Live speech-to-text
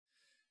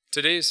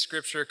Today's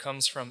scripture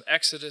comes from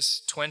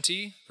Exodus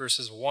 20,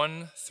 verses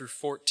 1 through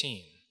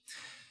 14.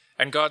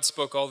 And God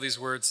spoke all these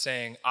words,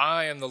 saying,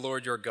 I am the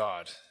Lord your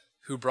God,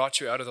 who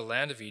brought you out of the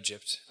land of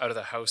Egypt, out of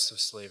the house of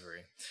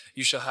slavery.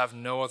 You shall have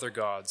no other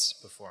gods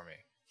before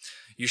me.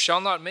 You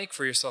shall not make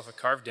for yourself a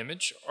carved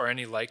image or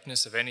any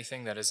likeness of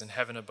anything that is in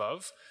heaven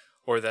above,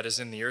 or that is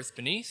in the earth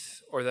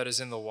beneath, or that is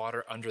in the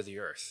water under the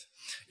earth.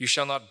 You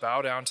shall not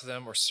bow down to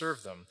them or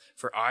serve them,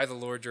 for I, the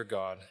Lord your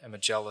God, am a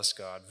jealous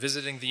God,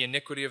 visiting the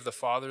iniquity of the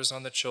fathers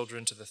on the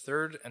children to the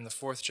third and the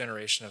fourth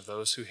generation of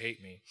those who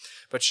hate me,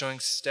 but showing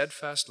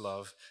steadfast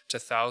love to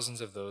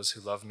thousands of those who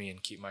love me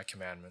and keep my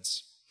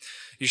commandments.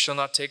 You shall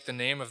not take the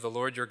name of the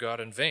Lord your God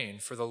in vain,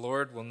 for the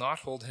Lord will not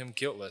hold him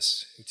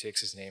guiltless who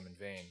takes his name in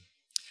vain.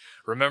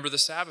 Remember the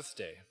Sabbath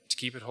day, to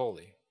keep it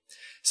holy.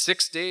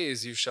 6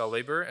 days you shall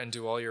labor and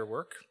do all your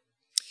work,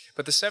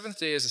 but the seventh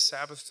day is a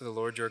Sabbath to the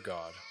Lord your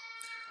God.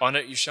 On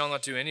it you shall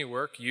not do any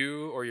work,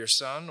 you or your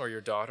son or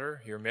your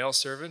daughter, your male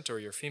servant or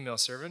your female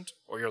servant,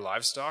 or your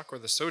livestock or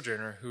the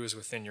sojourner who is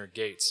within your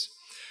gates.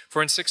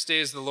 For in 6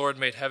 days the Lord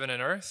made heaven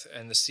and earth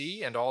and the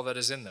sea and all that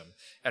is in them,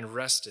 and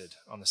rested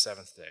on the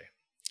seventh day.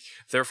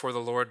 Therefore the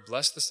Lord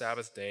blessed the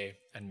Sabbath day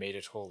and made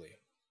it holy.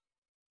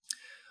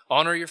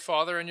 Honor your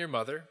father and your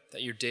mother,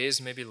 that your days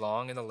may be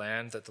long in the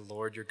land that the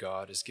Lord your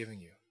God is giving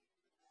you.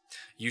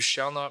 You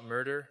shall not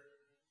murder.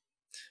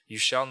 You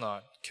shall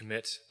not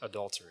commit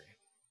adultery.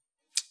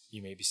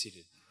 You may be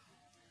seated.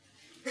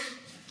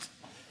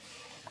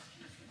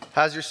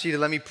 As you're seated,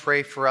 let me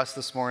pray for us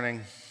this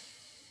morning.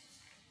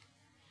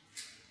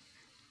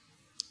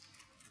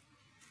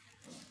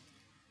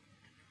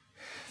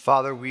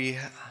 Father, we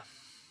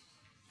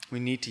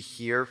need to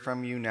hear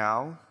from you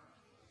now.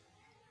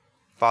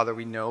 Father,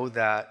 we know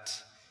that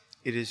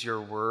it is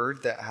your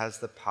word that has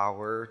the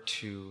power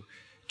to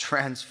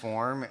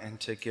transform and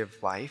to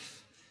give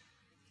life.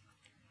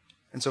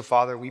 And so,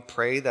 Father, we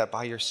pray that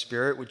by your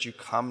Spirit, would you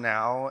come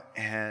now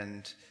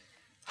and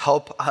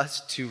help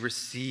us to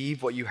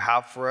receive what you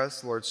have for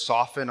us. Lord,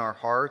 soften our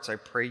hearts. I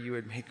pray you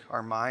would make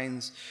our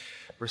minds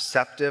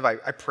receptive. I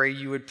pray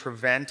you would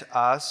prevent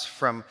us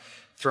from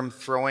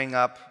throwing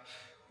up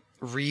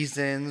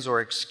reasons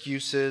or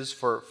excuses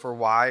for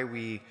why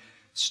we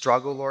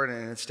struggle, Lord.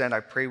 And instead,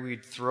 I pray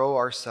we'd throw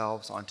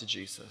ourselves onto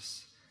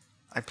Jesus.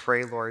 I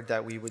pray, Lord,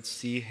 that we would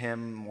see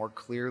him more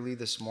clearly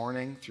this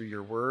morning through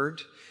your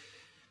word.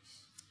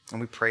 And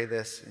we pray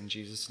this in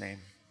Jesus' name.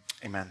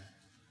 Amen.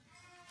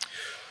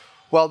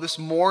 Well, this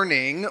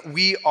morning,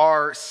 we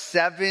are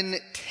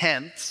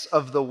 7/10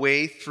 of the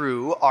way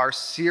through our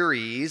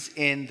series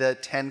in the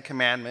 10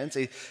 Commandments,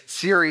 a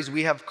series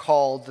we have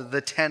called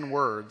the 10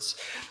 Words.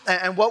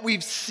 And what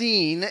we've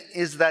seen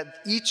is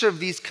that each of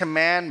these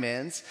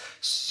commandments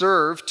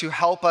serve to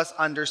help us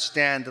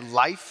understand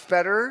life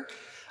better,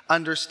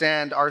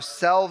 understand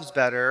ourselves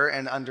better,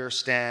 and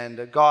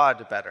understand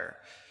God better.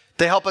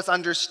 They help us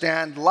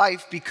understand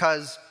life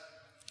because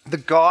the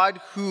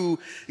God who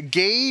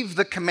gave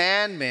the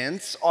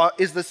commandments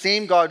is the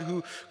same God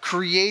who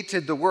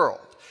created the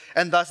world.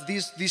 And thus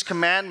these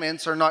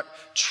commandments are not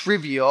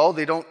trivial.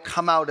 They don't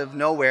come out of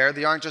nowhere.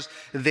 They aren't just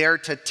there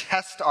to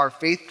test our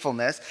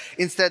faithfulness.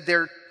 Instead,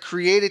 they're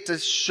created to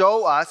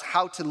show us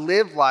how to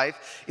live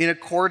life in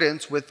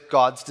accordance with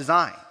God's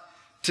design.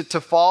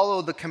 To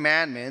follow the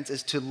commandments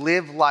is to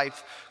live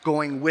life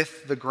going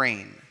with the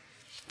grain.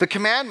 The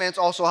commandments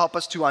also help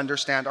us to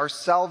understand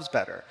ourselves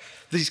better.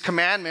 These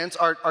commandments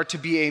are to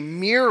be a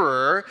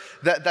mirror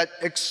that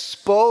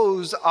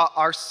expose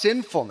our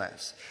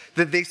sinfulness,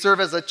 that they serve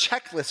as a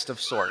checklist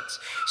of sorts,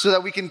 so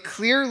that we can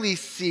clearly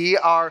see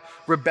our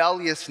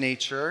rebellious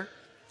nature,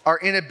 our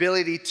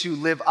inability to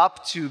live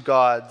up to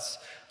God's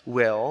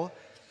will,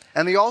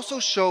 and they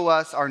also show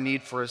us our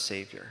need for a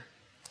Savior.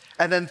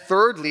 And then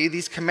thirdly,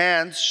 these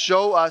commands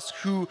show us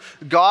who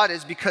God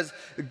is, because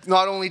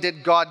not only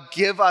did God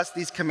give us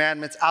these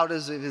commandments out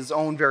of his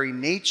own very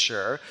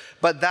nature,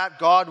 but that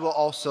God will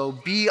also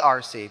be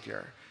our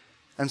Savior.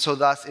 And so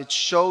thus it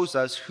shows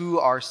us who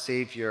our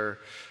Savior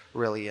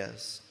really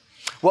is.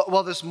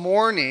 Well, this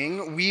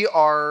morning we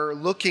are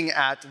looking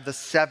at the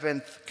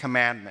 7th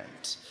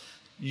commandment.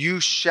 You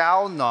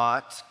shall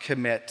not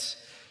commit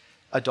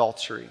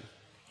adultery.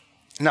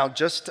 Now,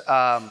 just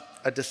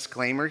a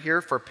disclaimer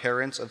here for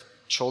parents of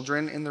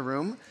children in the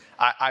room.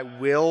 I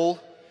will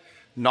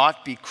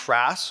not be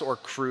crass or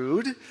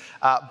crude,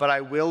 but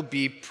I will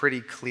be pretty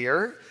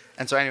clear.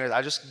 And so anyways,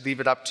 I just leave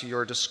it up to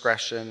your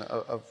discretion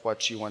of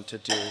what you want to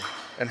do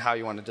and how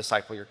you want to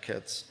disciple your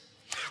kids.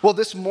 Well,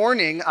 this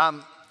morning,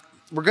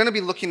 we're going to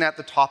be looking at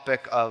the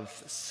topic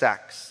of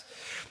sex.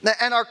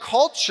 And our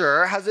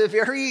culture has a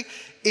very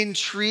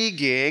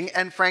intriguing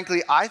and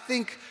frankly, I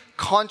think,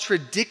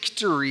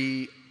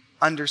 contradictory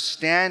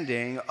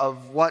understanding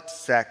of what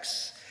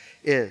sex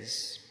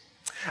is.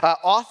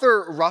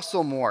 Author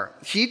Russell Moore,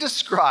 he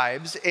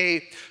describes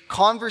a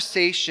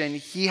conversation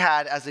he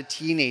had as a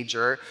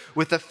teenager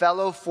with a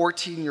fellow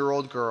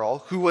 14-year-old girl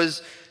who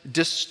was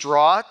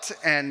distraught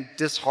and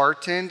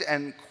disheartened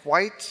and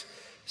quite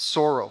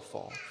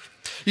sorrowful.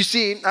 You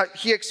see,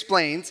 he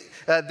explains,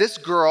 this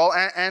girl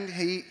and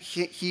he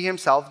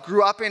himself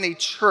grew up in a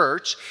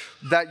church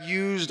that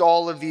used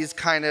all of these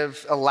kind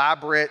of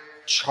elaborate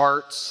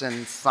charts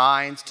and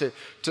signs to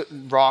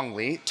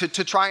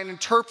try and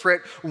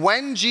interpret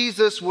when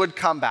Jesus would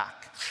come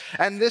back.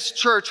 And this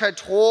church had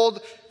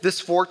told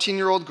this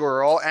 14-year-old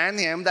girl and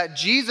him that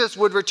Jesus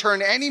would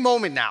return any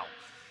moment now,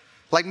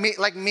 like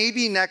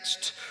maybe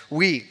next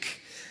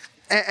week.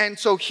 And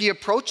so he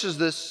approaches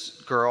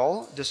this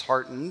girl,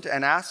 disheartened,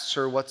 and asks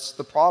her, what's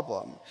the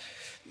problem?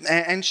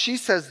 And she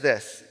says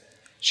this.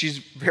 She's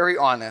very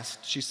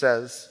honest. She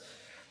says,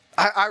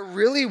 I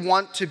really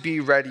want to be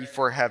ready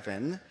for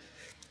heaven,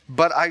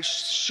 but I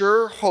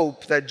sure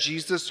hope that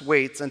Jesus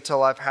waits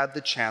until I've had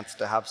the chance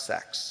to have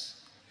sex.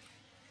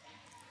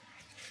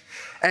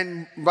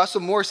 And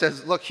Russell Moore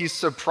says, look, he's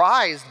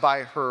surprised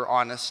by her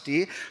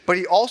honesty, but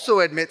he also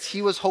admits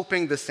he was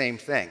hoping the same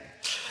thing.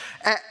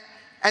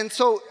 And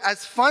so,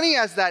 as funny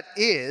as that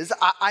is,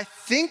 I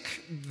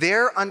think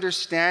their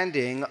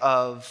understanding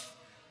of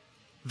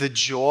the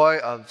joy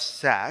of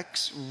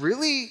sex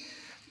really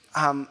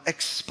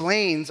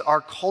explains our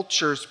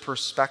culture's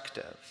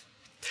perspective.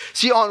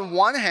 See, on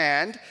one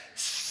hand,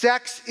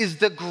 sex is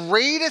the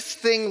greatest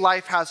thing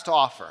life has to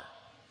offer.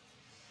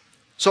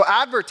 So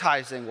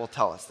advertising will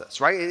tell us this,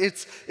 right?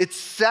 It's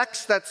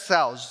sex that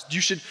sells.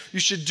 You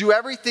should do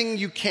everything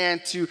you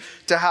can to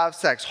have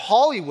sex.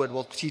 Hollywood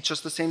will teach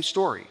us the same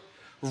story.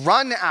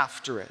 Run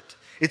after it.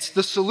 It's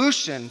the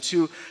solution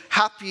to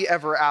happy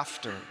ever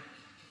after.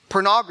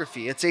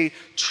 Pornography, it's a $1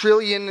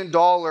 trillion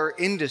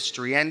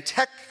industry, and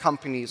tech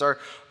companies are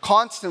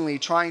constantly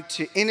trying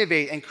to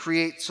innovate and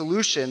create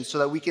solutions so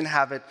that we can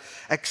have it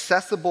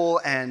accessible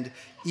and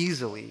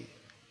easily.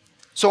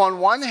 So on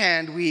one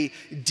hand, we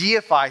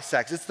deify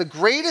sex. It's the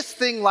greatest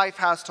thing life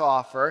has to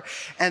offer,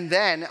 and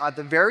then at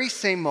the very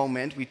same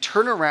moment, we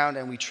turn around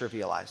and we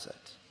trivialize it.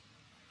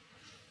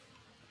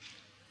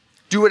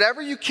 Do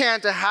whatever you can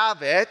to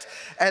have it,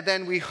 and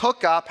then we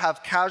hook up,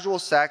 have casual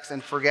sex,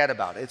 and forget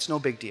about it. It's no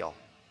big deal.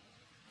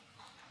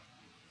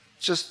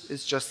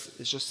 It's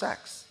just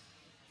sex.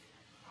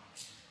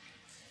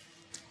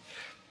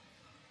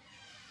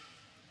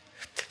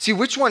 See,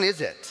 which one is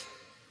it?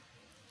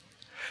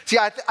 See,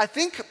 I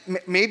think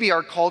maybe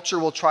our culture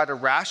will try to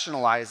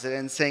rationalize it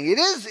and saying it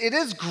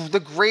is the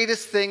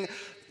greatest thing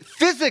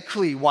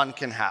physically one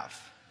can have.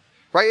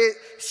 Right?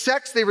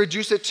 Sex, they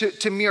reduce it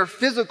to mere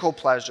physical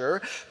pleasure,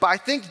 but I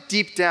think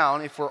deep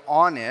down, if we're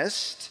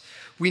honest,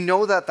 we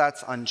know that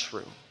that's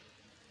untrue.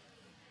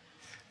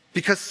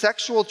 Because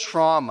sexual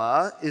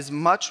trauma is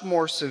much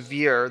more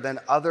severe than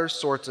other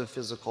sorts of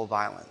physical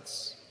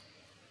violence.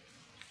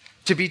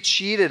 To be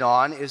cheated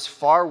on is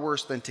far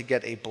worse than to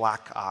get a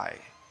black eye.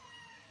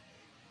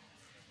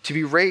 To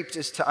be raped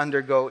is to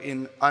undergo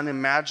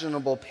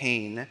unimaginable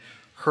pain,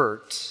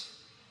 hurt,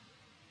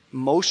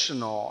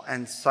 emotional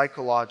and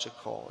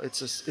psychological.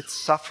 It's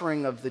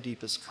suffering of the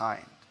deepest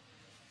kind.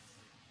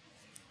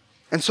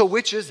 And so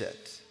which is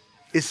it?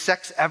 Is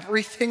sex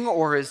everything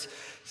or is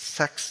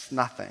sex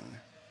nothing?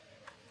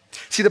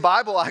 See, the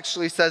Bible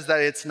actually says that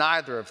it's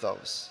neither of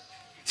those.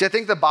 See, I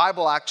think the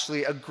Bible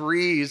actually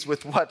agrees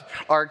with what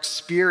our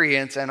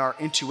experience and our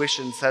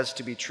intuition says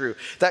to be true.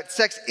 That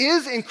sex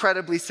is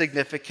incredibly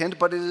significant,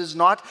 but it is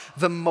not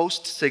the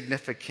most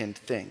significant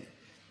thing.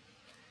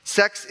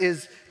 Sex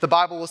is, the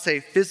Bible will say,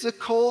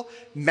 physical,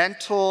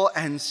 mental,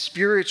 and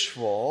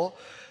spiritual,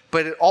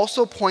 but it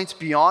also points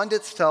beyond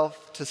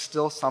itself to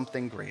still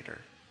something greater.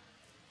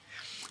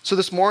 So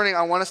this morning,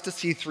 I want us to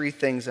see three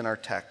things in our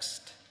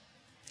text.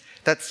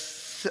 That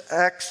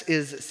sex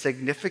is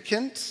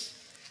significant.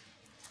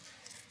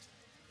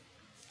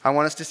 I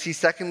want us to see,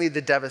 secondly,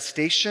 the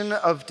devastation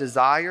of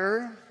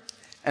desire,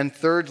 and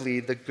thirdly,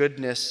 the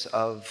goodness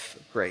of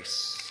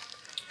grace.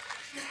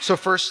 So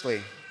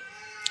firstly,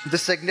 the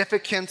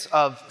significance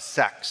of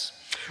sex.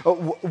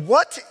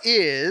 What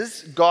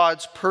is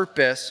God's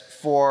purpose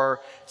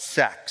for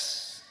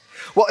sex?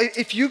 Well,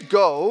 if you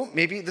go,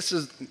 maybe this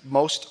is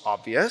most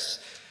obvious,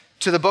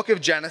 to the book of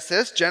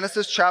Genesis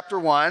chapter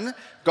 1,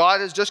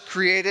 God has just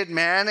created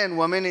man and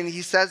woman, and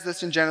he says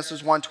this in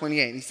Genesis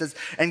 1:28. He says,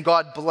 and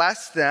God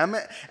blessed them,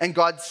 and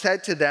God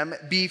said to them,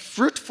 be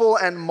fruitful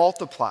and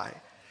multiply,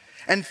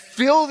 and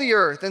fill the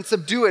earth and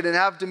subdue it and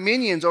have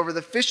dominions over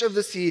the fish of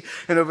the sea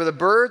and over the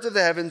birds of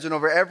the heavens and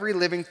over every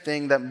living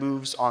thing that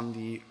moves on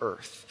the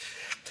earth.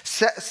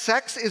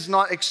 Sex is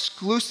not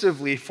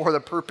exclusively for the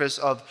purpose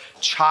of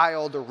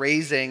child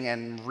raising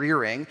and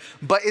rearing,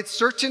 but it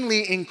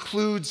certainly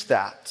includes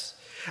that.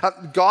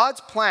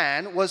 God's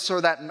plan was so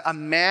that a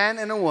man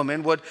and a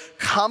woman would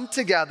come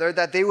together,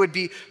 that they would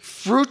be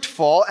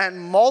fruitful and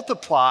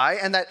multiply,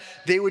 and that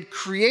they would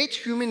create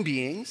human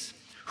beings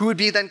who would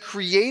be then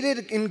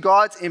created in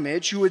God's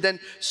image, who would then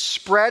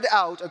spread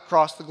out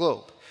across the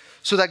globe,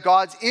 so that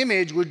God's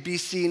image would be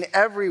seen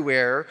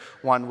everywhere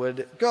one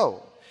would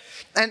go.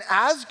 And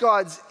as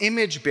God's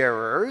image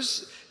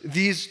bearers,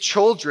 these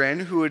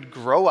children who would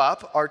grow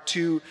up are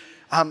to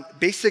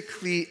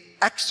basically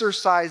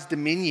exercise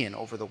dominion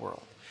over the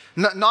world.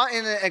 Not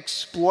in an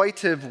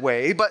exploitive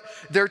way, but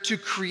they're to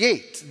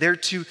create. They're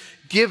to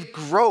give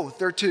growth.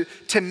 They're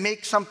to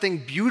make something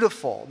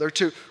beautiful. They're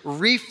to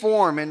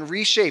reform and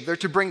reshape. They're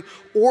to bring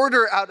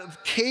order out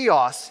of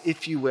chaos,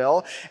 if you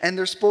will. And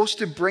they're supposed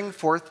to bring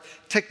forth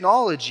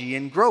technology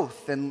and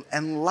growth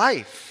and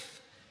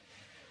life.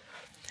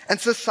 And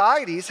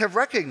societies have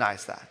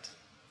recognized that.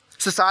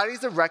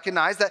 Societies have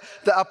recognized that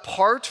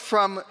apart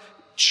from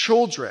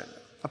children,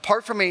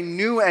 apart from a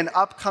new and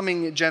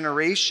upcoming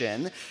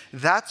generation,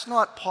 that's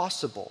not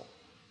possible.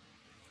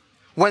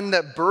 When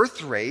the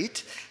birth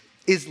rate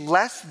is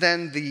less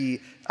than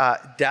the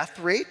death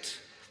rate,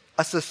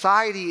 a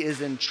society is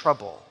in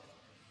trouble,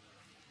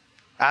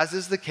 as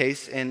is the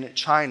case in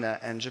China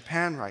and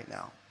Japan right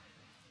now.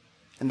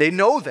 And they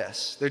know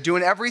this. They're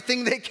doing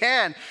everything they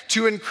can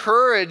to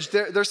encourage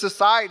their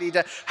society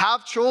to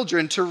have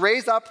children, to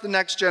raise up the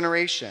next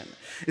generation.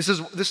 This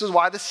is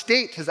why the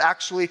state has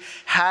actually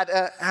had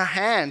a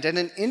hand and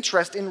an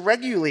interest in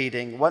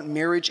regulating what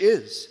marriage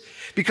is.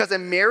 Because a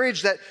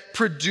marriage that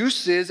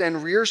produces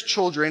and rears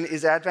children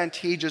is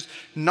advantageous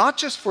not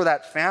just for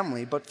that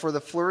family, but for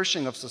the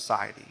flourishing of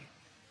society.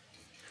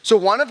 So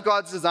one of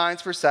God's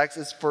designs for sex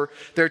is for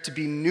there to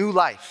be new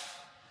life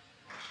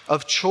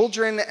of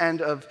children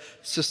and of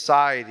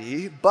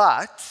society,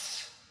 but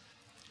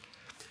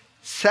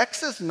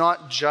sex is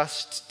not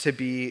just to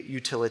be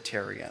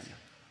utilitarian.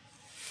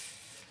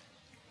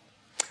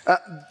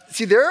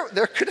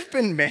 There could have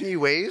been many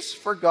ways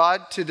for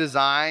God to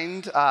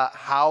design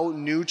how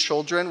new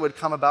children would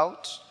come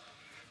about,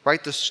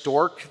 right? The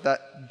stork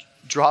that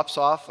drops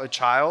off a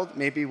child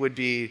maybe would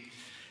be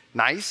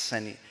nice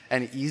and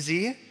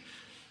easy,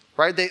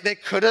 right? They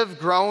could have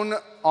grown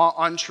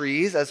on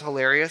trees, as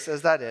hilarious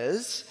as that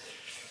is.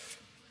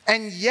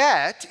 And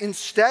yet,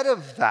 instead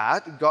of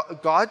that,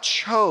 God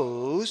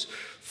chose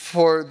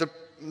for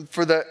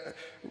the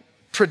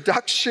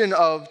production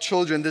of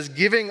children, this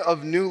giving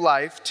of new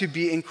life, to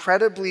be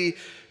incredibly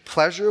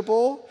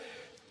pleasurable,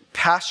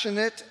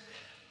 passionate,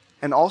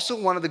 and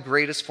also one of the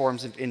greatest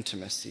forms of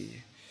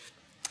intimacy.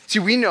 See,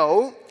 we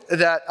know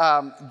that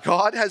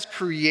God has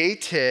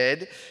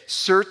created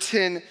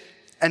certain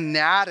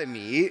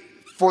anatomy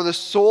for the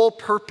sole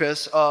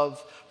purpose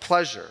of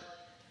pleasure.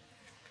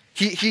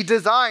 He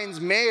designs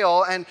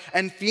male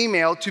and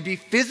female to be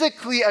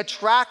physically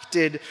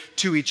attracted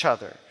to each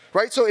other.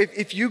 Right? So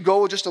if you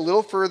go just a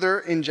little further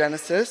in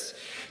Genesis,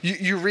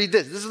 you read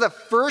this. This is the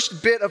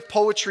first bit of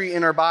poetry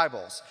in our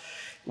Bibles.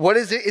 What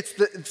is it?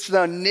 It's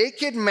the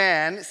naked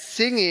man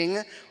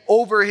singing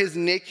over his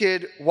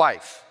naked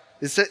wife.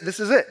 This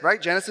is it,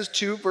 right? Genesis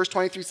 2, verse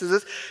 23 says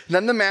this.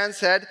 Then the man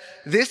said,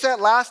 "This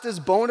at last is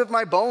bone of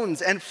my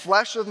bones and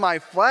flesh of my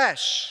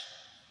flesh.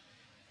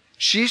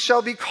 She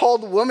shall be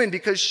called woman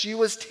because she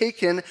was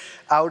taken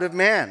out of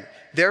man.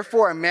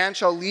 Therefore, a man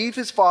shall leave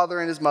his father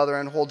and his mother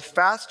and hold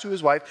fast to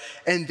his wife,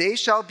 and they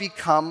shall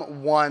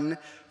become one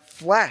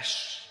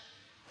flesh."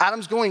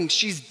 Adam's going,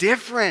 she's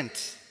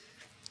different.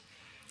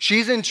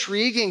 She's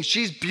intriguing.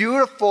 She's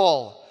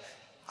beautiful.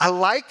 I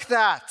like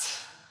that.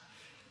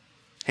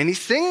 And he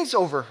sings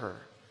over her.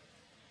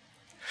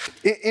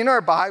 In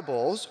our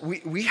Bibles,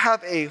 we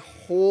have a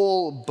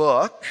whole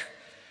book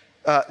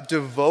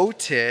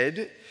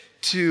devoted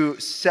to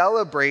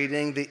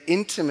celebrating the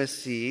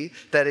intimacy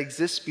that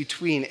exists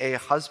between a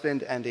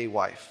husband and a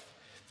wife.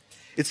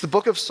 It's the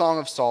book of Song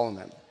of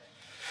Solomon.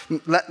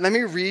 Let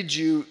me read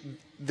you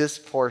this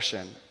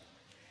portion.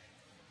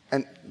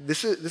 And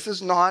this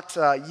is not,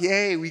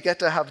 yay, we get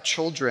to have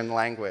children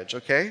language,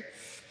 okay?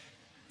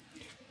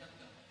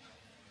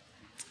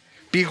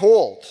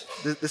 Behold,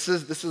 this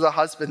is a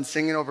husband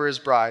singing over his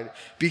bride.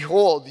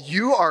 Behold,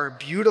 you are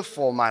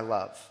beautiful, my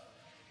love.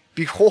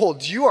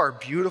 Behold, you are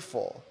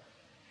beautiful.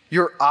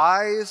 Your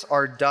eyes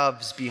are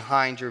doves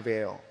behind your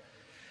veil.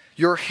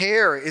 Your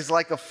hair is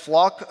like a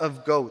flock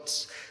of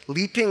goats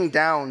leaping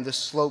down the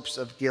slopes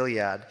of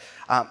Gilead.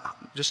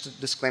 Just a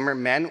disclaimer,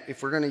 men,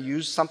 if we're going to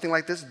use something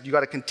like this, you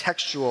got to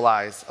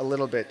contextualize a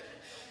little bit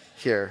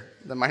here.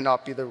 That might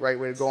not be the right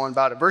way to go on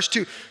about it. Verse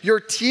 2, your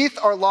teeth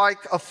are like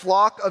a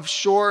flock of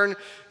shorn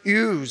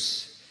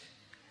ewes,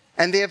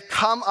 and they have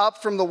come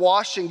up from the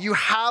washing. You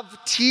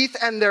have teeth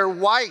and they're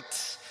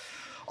white,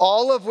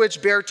 all of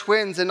which bear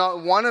twins, and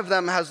not one of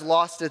them has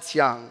lost its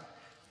young.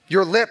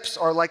 Your lips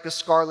are like a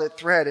scarlet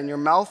thread, and your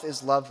mouth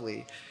is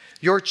lovely.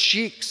 Your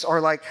cheeks are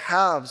like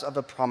halves of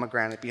a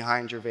pomegranate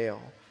behind your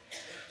veil.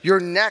 Your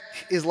neck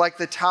is like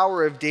the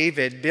Tower of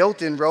David,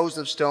 built in rows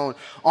of stone.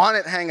 On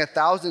it hang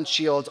 1,000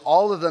 shields,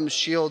 all of them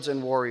shields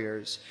and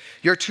warriors.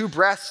 Your two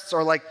breasts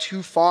are like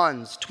two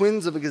fawns,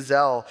 twins of a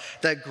gazelle,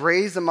 that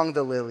graze among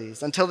the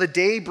lilies, until the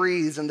day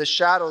breeze and the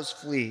shadows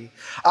flee.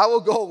 I will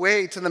go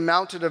away to the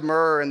mountain of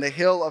myrrh and the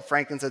hill of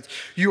frankincense.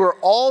 You are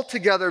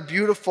altogether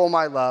beautiful,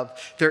 my love.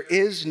 There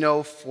is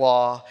no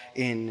flaw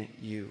in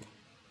you.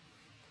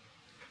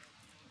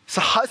 It's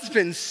a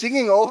husband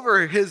singing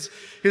over his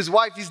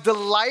wife. He's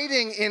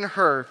delighting in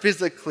her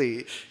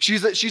physically.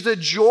 She's a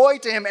joy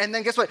to him. And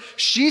then guess what?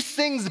 She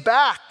sings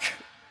back.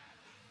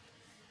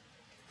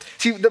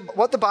 See,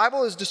 what the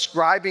Bible is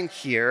describing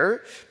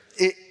here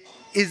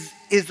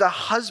is a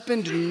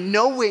husband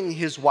knowing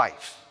his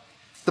wife.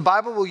 The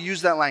Bible will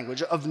use that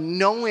language of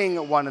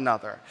knowing one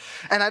another.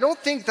 And I don't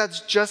think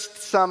that's just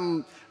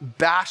some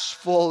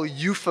bashful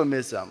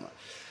euphemism.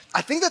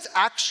 I think that's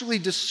actually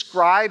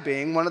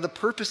describing one of the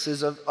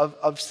purposes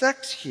of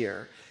sex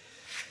here.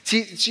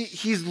 See,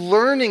 he's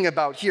learning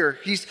about here.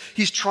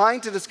 He's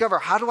trying to discover,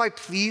 how do I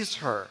please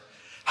her?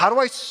 How do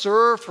I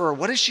serve her?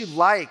 What is she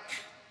like?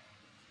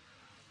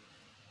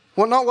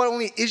 Well, not what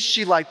only is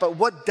she like, but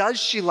what does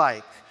she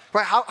like?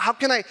 Right? How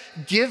can I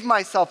give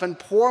myself and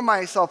pour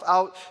myself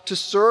out to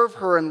serve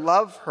her and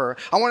love her?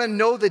 I want to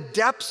know the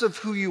depths of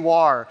who you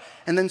are,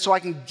 and then so I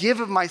can give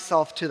of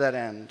myself to that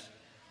end.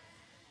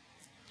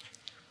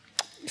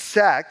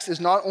 Sex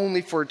is not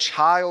only for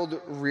child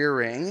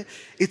rearing,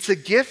 it's a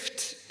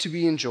gift to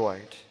be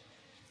enjoyed.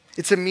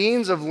 It's a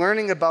means of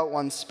learning about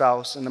one's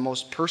spouse in the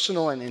most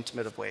personal and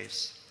intimate of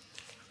ways.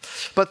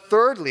 But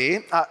thirdly,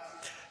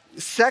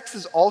 sex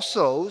is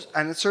also,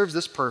 and it serves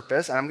this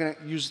purpose, and I'm going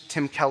to use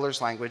Tim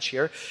Keller's language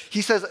here.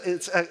 He says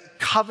it's a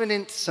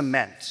covenant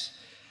cement.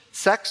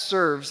 Sex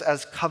serves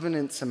as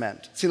covenant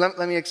cement. See, let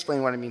me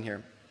explain what I mean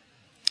here.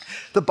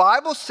 The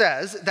Bible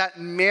says that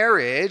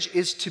marriage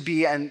is to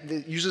be, and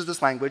it uses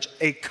this language,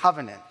 a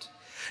covenant.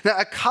 Now,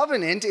 a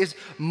covenant is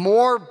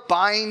more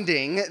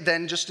binding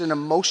than just an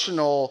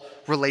emotional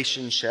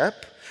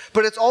relationship,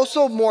 but it's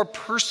also more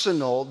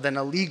personal than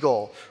a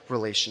legal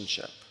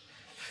relationship.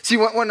 See,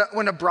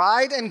 when a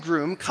bride and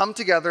groom come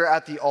together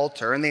at the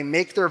altar and they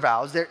make their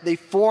vows, they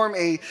form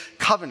a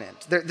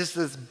covenant. There's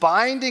this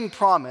binding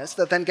promise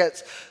that then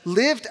gets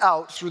lived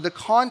out through the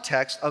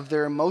context of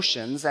their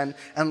emotions and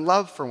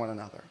love for one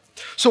another.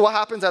 So what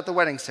happens at the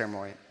wedding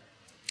ceremony?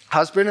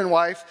 Husband and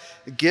wife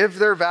give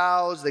their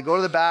vows, they go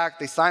to the back,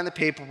 they sign the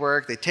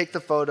paperwork, they take the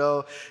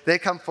photo, they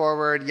come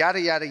forward, yada,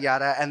 yada,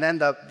 yada, and then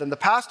the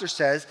pastor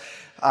says,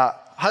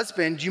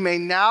 husband, you may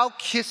now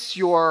kiss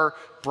your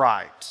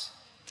bride.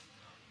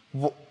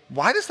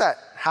 Why does that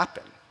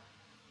happen?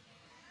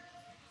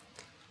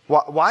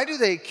 Why do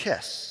they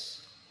kiss?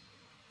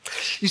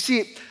 You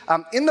see,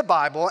 in the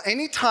Bible,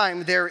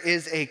 anytime there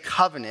is a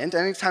covenant,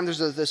 anytime there's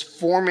this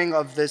forming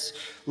of this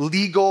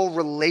legal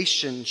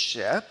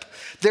relationship,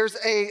 there's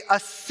a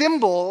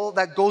symbol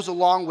that goes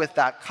along with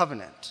that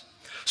covenant.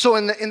 So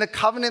in the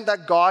covenant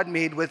that God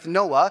made with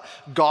Noah,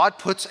 God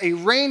puts a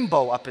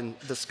rainbow up in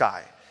the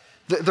sky.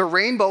 The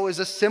rainbow is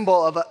a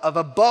symbol of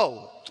a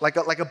bow,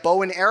 like a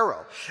bow and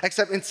arrow.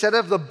 Except instead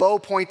of the bow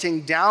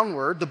pointing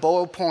downward, the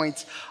bow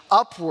points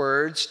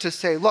upwards to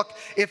say, look,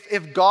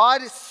 if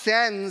God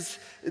sends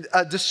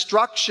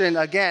destruction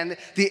again,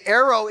 the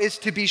arrow is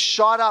to be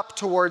shot up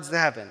towards the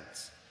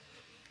heavens,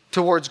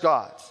 towards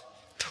God.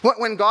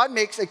 When God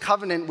makes a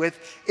covenant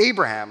with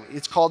Abraham,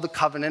 it's called the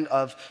covenant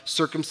of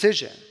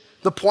circumcision.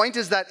 The point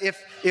is that if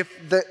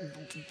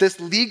this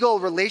legal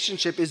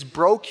relationship is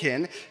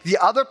broken, the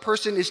other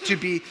person is to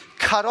be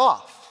cut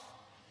off.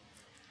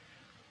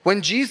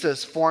 When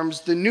Jesus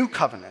forms the new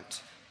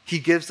covenant, he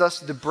gives us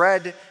the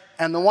bread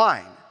and the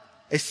wine,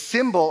 a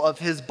symbol of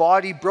his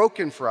body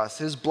broken for us,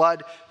 his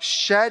blood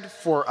shed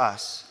for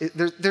us.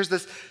 There's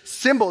this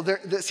symbol,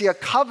 see a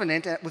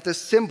covenant with a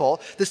symbol.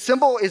 The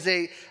symbol is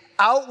an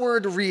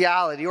outward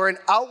reality or an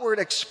outward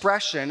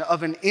expression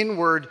of an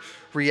inward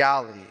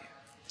reality.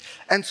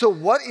 And so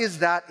what is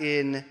that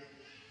in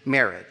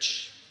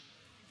marriage?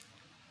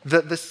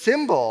 The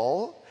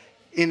symbol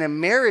in a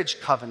marriage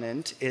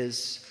covenant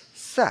is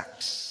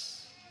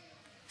sex.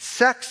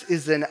 Sex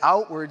is an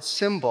outward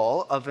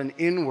symbol of an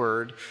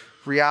inward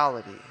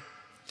reality.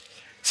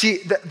 See,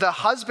 the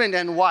husband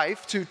and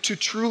wife, to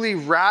truly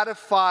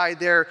ratify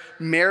their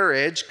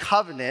marriage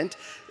covenant,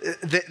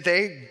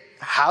 they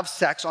have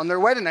sex on their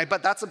wedding night,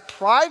 but that's a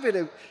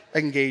private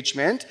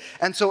engagement,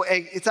 and so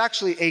it's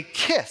actually a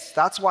kiss.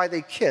 That's why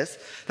they kiss.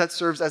 That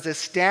serves as a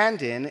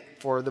stand-in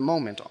for the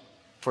moment,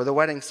 for the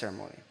wedding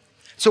ceremony.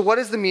 So what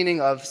is the meaning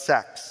of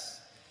sex?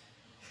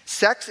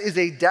 Sex is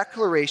a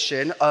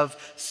declaration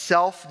of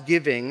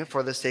self-giving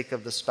for the sake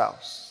of the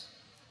spouse.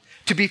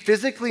 To be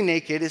physically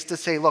naked is to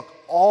say, look,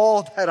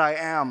 all that I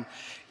am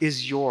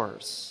is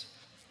yours.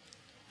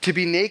 To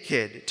be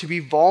naked, to be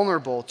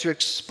vulnerable, to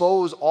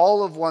expose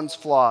all of one's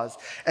flaws,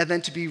 and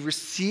then to be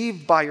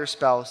received by your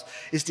spouse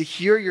is to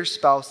hear your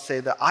spouse say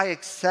that I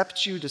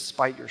accept you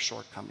despite your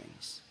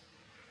shortcomings.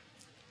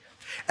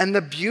 And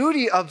the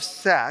beauty of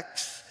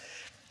sex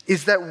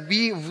is that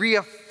we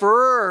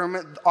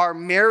reaffirm our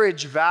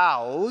marriage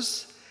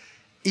vows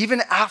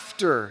even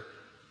after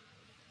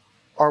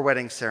our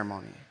wedding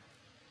ceremony.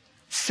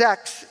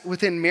 Sex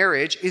within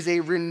marriage is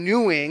a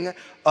renewing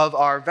of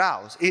our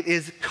vows. It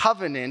is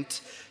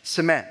covenant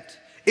cement.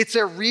 It's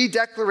a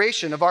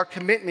redeclaration of our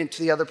commitment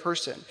to the other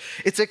person.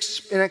 It's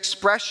an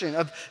expression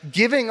of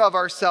giving of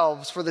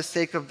ourselves for the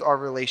sake of our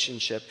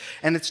relationship,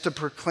 and it's to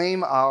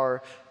proclaim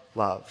our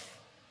love.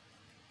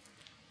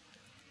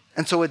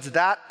 And so it's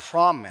that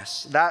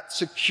promise, that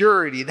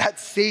security, that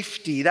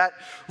safety, that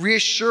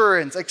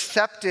reassurance,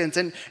 acceptance,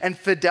 and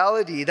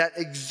fidelity that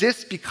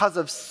exists because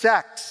of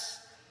sex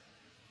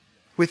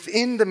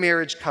within the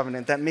marriage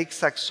covenant that makes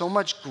sex so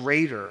much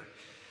greater,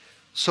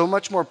 so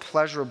much more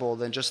pleasurable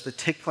than just the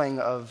tickling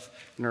of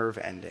nerve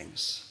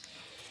endings.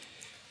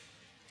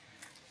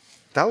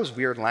 That was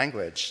weird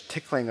language,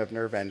 tickling of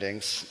nerve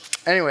endings.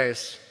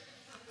 Anyways,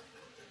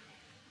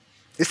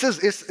 this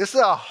is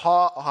a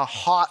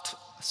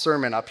hot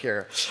sermon up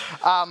here.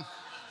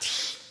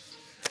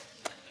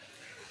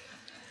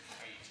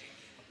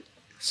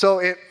 So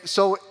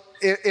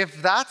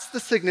if that's the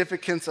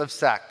significance of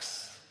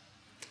sex,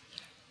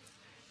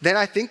 then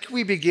I think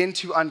we begin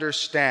to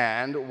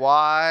understand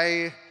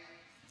why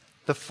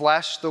the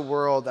flesh, the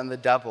world, and the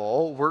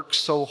devil work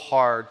so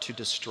hard to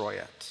destroy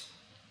it.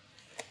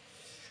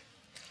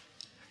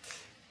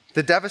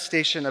 The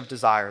devastation of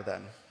desire,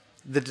 then.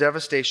 The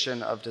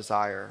devastation of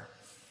desire.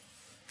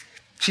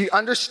 See,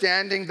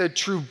 understanding the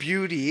true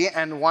beauty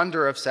and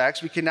wonder of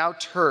sex, we can now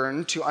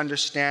turn to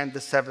understand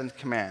the seventh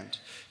command.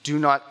 Do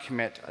not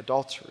commit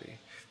adultery.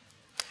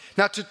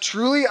 Now, to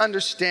truly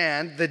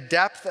understand the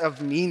depth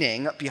of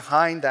meaning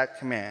behind that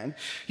command,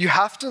 you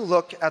have to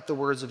look at the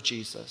words of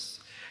Jesus.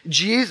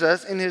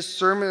 Jesus, in his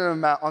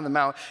Sermon on the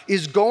Mount,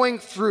 is going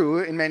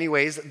through, in many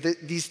ways,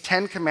 these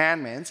 10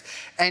 commandments,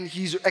 and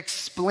he's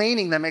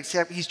explaining them,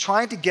 except he's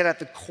trying to get at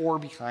the core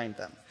behind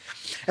them.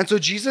 And so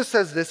Jesus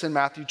says this in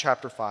Matthew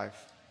chapter 5.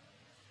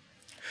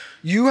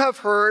 You have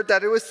heard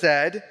that it was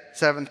said,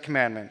 seventh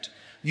commandment,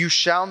 you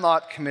shall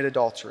not commit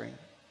adultery.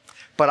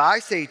 But I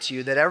say to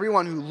you that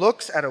everyone who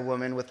looks at a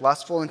woman with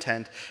lustful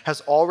intent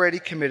has already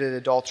committed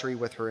adultery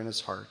with her in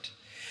his heart.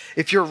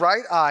 If your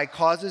right eye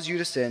causes you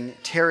to sin,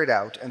 tear it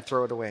out and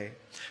throw it away.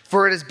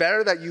 For it is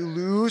better that you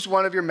lose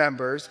one of your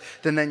members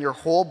than your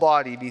whole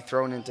body be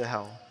thrown into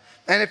hell.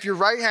 And if your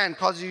right hand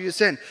causes you to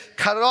sin,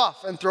 cut it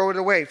off and throw it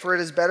away. For it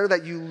is better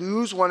that you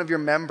lose one of your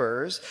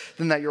members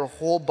than that your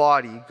whole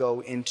body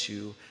go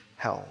into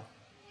hell.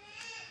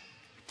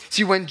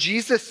 See, when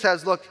Jesus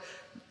says, look,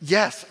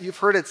 yes, you've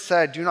heard it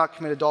said, do not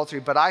commit adultery,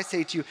 but I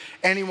say to you,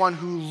 anyone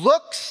who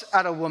looks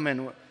at a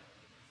woman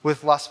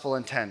with lustful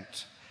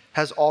intent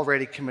has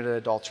already committed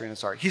adultery in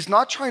his heart. He's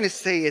not trying to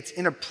say it's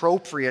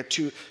inappropriate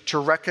to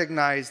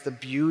recognize the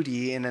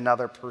beauty in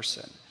another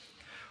person.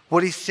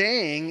 What he's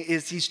saying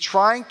is he's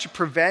trying to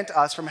prevent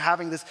us from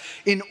having this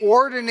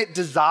inordinate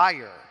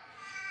desire,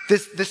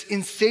 this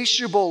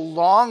insatiable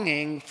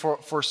longing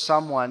for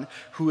someone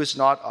who is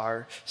not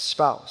our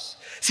spouse.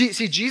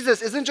 See,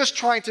 Jesus isn't just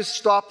trying to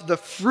stop the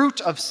fruit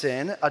of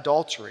sin,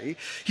 adultery.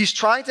 He's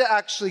trying to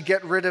actually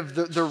get rid of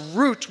the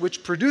root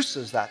which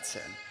produces that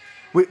sin,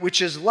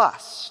 which is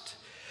lust.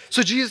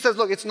 So Jesus says,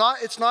 look, it's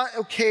not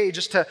okay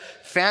just to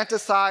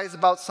fantasize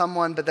about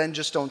someone, but then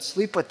just don't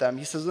sleep with them.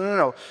 He says,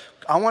 no.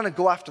 I want to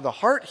go after the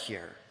heart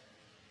here.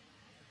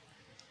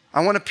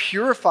 I want to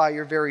purify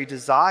your very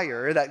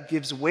desire that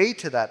gives way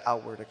to that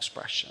outward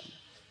expression.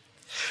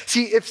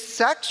 See, if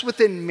sex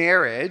within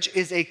marriage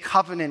is a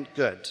covenant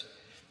good,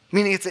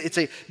 meaning it's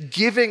a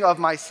giving of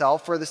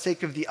myself for the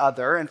sake of the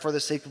other and for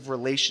the sake of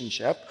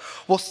relationship,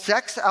 well,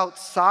 sex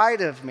outside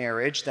of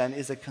marriage then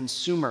is a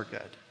consumer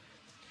good.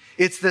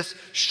 It's this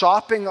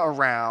shopping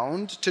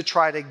around to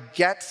try to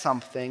get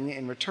something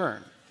in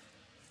return.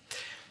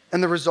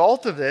 And the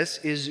result of this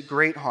is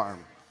great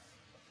harm,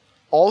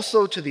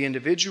 also to the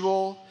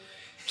individual,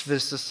 to the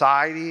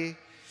society,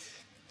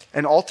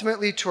 and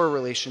ultimately to our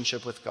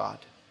relationship with God.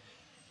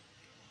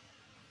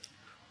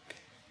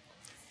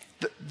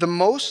 The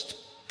most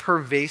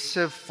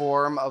pervasive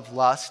form of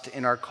lust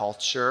in our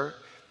culture,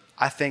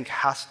 I think,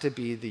 has to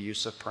be the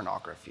use of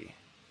pornography.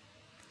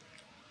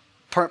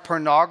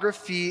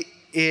 Pornography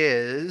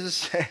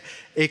is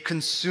a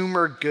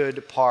consumer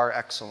good par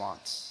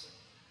excellence.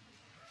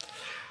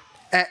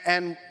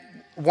 And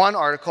one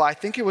article, I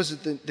think it was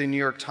the New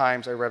York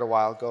Times I read a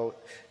while ago,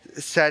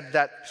 said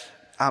that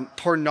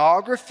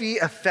pornography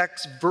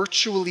affects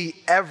virtually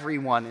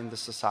everyone in the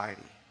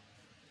society.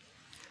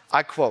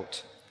 I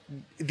quote,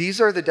 these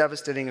are the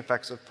devastating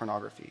effects of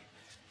pornography.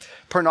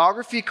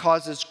 Pornography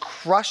causes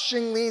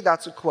crushingly,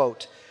 that's a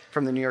quote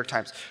from the New York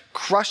Times,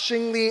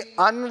 crushingly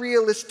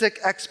unrealistic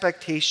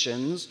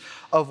expectations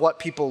of what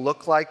people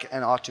look like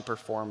and ought to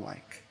perform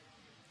like.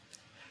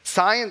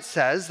 Science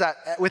says that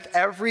with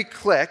every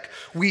click,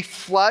 we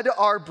flood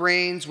our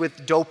brains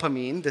with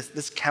dopamine,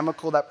 this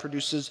chemical that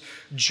produces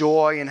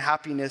joy and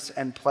happiness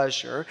and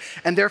pleasure.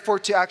 And therefore,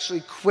 to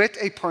actually quit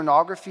a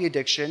pornography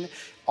addiction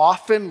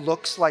often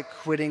looks like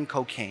quitting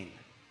cocaine.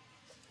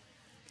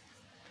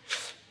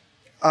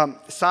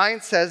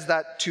 Science says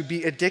that to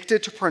be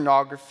addicted to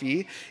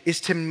pornography is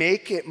to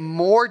make it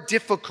more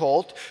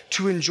difficult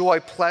to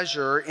enjoy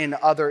pleasure in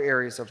other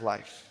areas of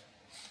life.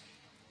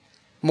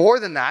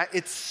 More than that,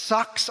 it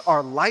sucks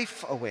our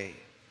life away.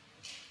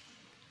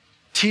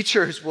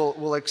 Teachers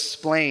will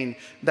explain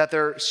that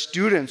their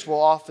students will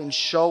often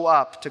show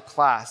up to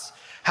class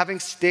having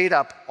stayed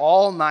up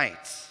all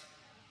night,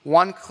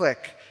 one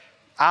click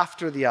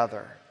after the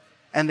other,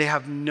 and they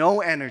have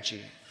no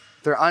energy.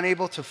 They're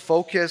unable to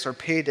focus or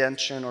pay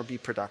attention or be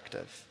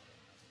productive.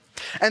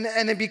 And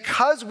then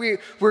because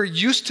we're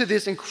used to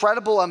this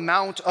incredible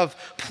amount of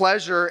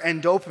pleasure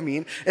and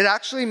dopamine, it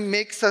actually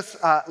makes us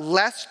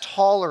less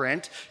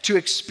tolerant to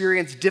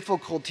experience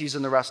difficulties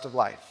in the rest of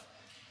life.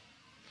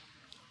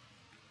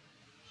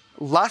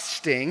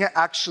 lusting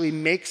actually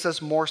makes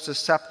us more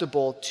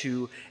susceptible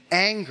to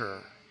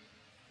anger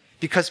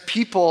because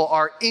people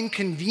are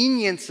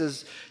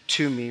inconveniences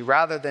to me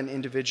rather than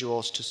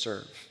individuals to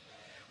serve.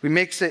 It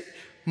makes it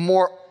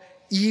more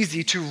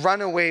easy to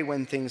run away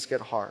when things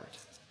get hard.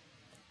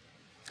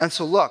 And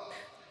so look,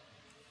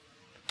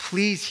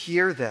 please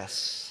hear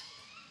this.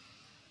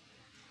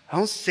 I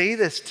don't say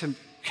this to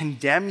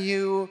condemn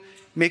you,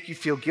 make you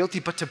feel guilty,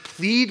 but to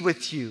plead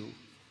with you.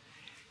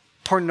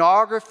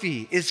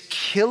 Pornography is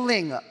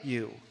killing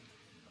you.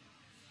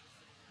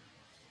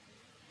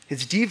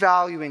 It's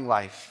devaluing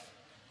life,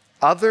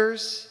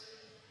 others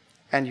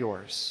and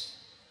yours.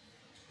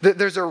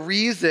 There's a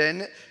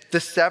reason the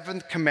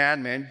seventh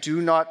commandment,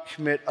 do not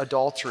commit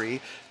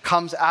adultery,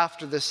 comes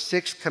after the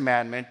sixth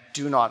commandment,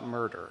 do not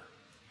murder.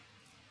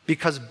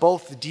 Because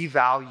both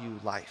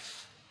devalue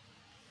life.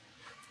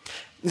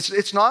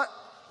 It's not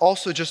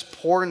also just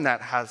porn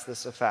that has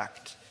this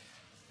effect.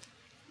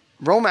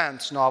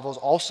 Romance novels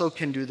also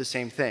can do the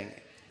same thing.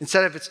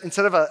 Instead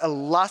of a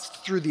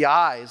lust through the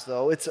eyes,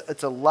 though,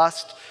 it's a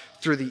lust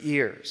through the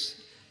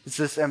ears. It's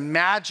this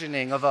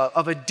imagining of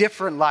a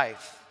different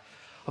life,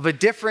 of a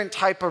different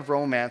type of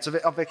romance,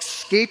 of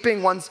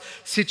escaping one's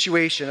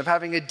situation, of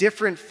having a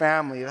different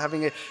family, of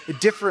having a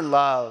different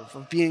love,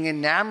 of being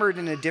enamored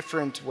in a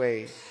different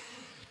way.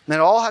 And it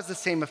all has the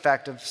same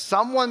effect of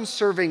someone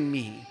serving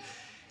me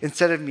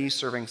instead of me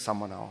serving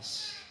someone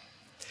else.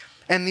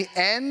 And the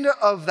end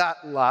of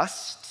that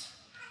lust,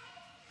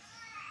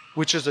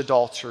 which is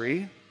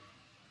adultery,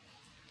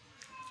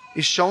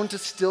 is shown to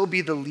still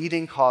be the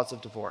leading cause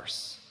of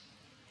divorce.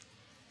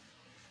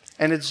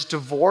 And it's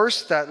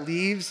divorce that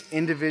leaves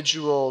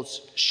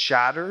individuals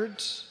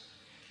shattered,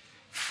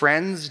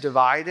 friends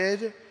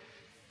divided,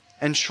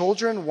 and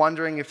children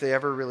wondering if they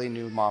ever really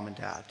knew mom and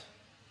dad.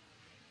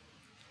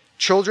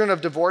 Children of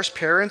divorced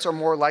parents are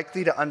more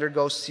likely to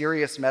undergo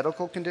serious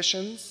medical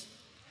conditions,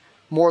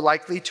 more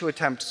likely to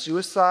attempt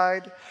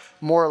suicide,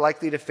 more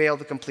likely to fail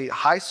to complete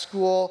high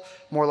school,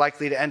 more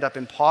likely to end up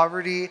in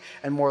poverty,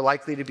 and more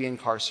likely to be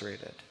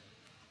incarcerated.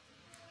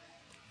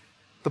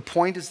 The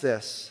point is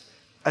this: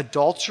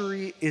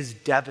 adultery is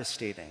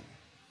devastating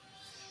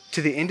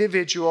to the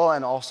individual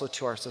and also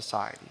to our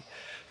society.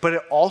 But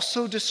it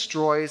also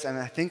destroys, and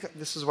I think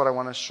this is what I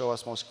want to show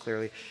us most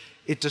clearly,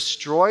 it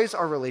destroys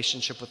our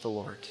relationship with the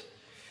Lord.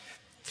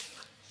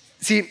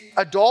 See,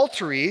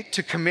 adultery,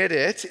 to commit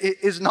it,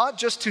 is not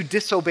just to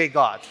disobey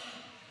God,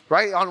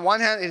 right? On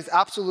one hand, it is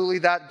absolutely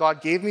that.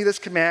 God gave me this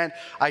command.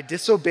 I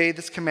disobeyed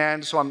this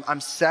command, so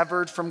I'm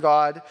severed from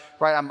God,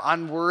 right? I'm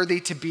unworthy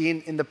to be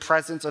in the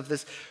presence of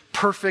this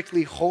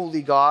perfectly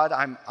holy God.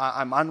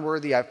 I'm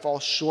unworthy. I fall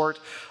short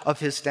of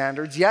his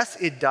standards. Yes,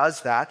 it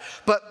does that.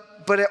 But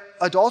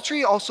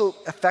adultery also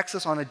affects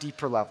us on a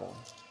deeper level.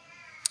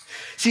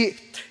 See,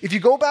 if you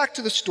go back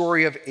to the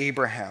story of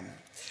Abraham,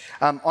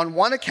 on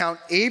one account,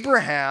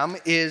 Abraham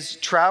is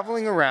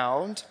traveling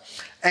around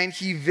and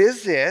he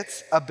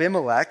visits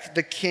Abimelech,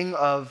 the king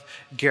of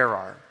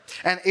Gerar.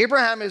 And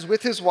Abraham is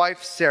with his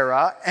wife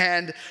Sarah,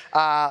 and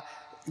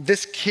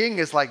this king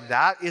is like,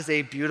 that is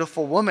a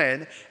beautiful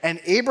woman.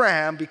 And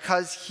Abraham,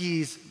 because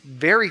he's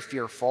very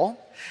fearful,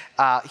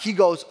 he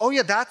goes, oh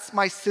yeah, that's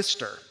my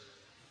sister.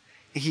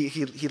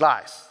 He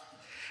lies.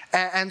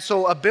 And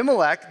so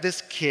Abimelech,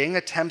 this king,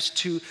 attempts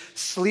to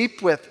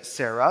sleep with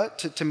Sarah,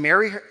 to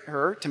marry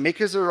her, to make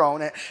her his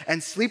own,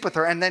 and sleep with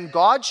her. And then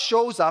God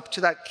shows up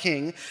to that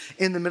king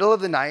in the middle of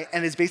the night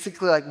and is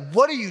basically like,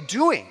 what are you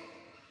doing?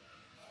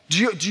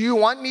 Do you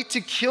want me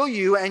to kill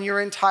you and your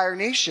entire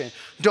nation?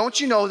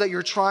 Don't you know that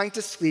you're trying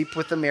to sleep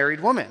with a married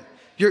woman?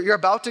 You're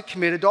about to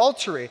commit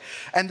adultery.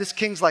 And this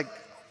king's like,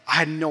 I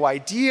had no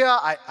idea.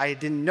 I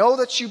didn't know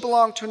that she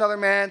belonged to another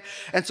man.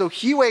 And so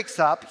he wakes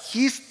up,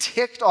 he's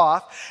ticked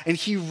off, and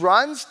he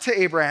runs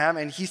to Abraham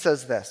and he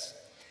says this.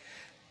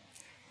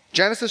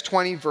 Genesis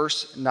 20,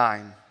 verse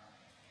 9.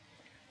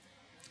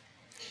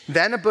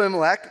 Then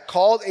Abimelech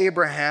called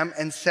Abraham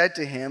and said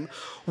to him,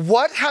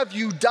 what have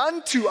you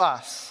done to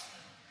us?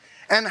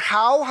 And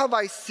how have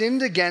I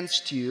sinned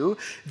against you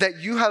that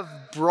you have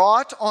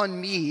brought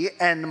on me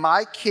and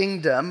my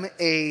kingdom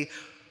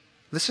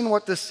listen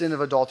what the sin of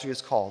adultery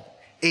is called,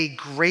 a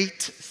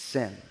great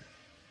sin.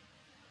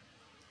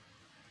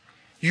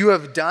 You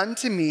have done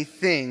to me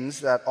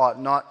things that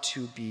ought not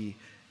to be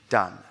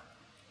done.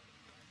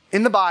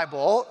 In the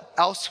Bible,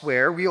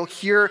 elsewhere, we'll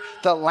hear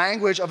the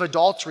language of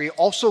adultery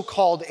also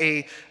called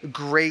a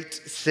great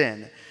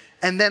sin.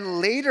 And then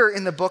later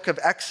in the book of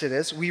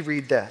Exodus, we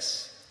read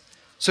this.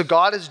 So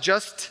God has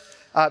just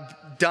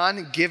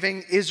done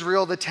giving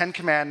Israel the 10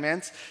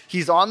 Commandments.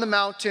 He's on the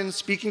mountain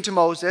speaking to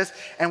Moses,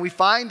 and we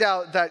find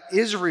out that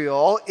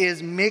Israel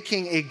is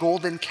making a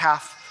golden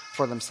calf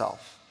for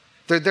themselves.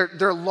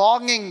 They're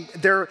longing,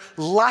 they're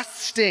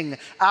lusting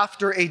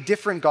after a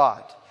different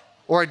God,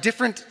 or a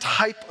different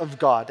type of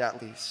God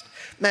at least.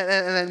 And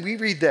then we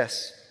read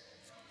this,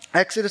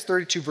 Exodus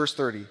 32, verse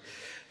 30.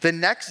 The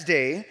next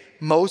day,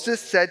 Moses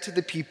said to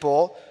the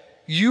people,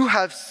 you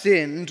have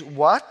sinned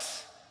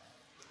what?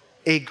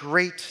 A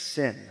great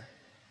sin.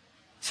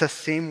 It's the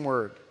same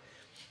word.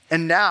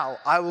 And now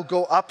I will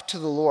go up to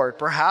the Lord.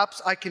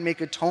 Perhaps I can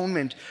make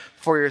atonement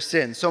for your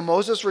sins." So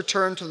Moses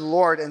returned to the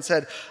Lord and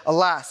said,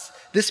 "Alas,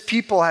 this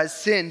people has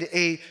sinned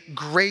a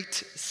great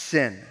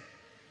sin.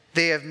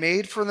 They have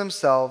made for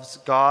themselves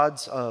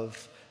gods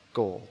of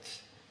gold."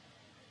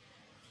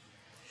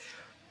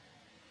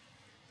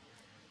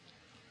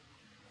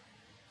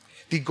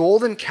 The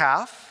golden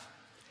calf,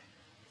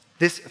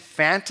 this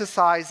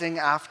fantasizing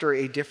after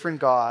a different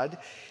god,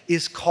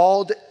 is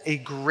called a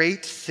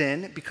great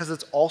sin because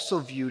it's also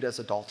viewed as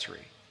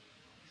adultery.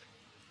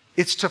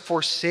 It's to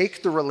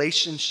forsake the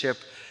relationship,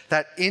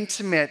 that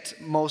intimate,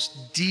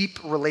 most deep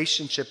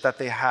relationship that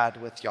they had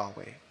with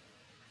Yahweh.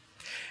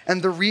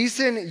 And the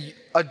reason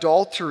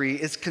adultery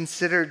is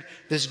considered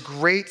this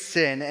great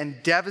sin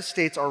and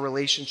devastates our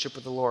relationship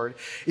with the Lord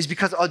is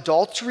because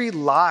adultery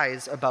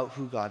lies about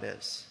who God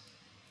is.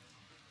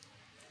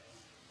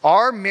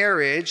 Our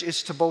marriage is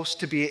supposed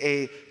to be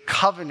a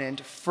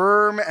covenant,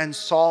 firm and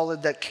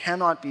solid, that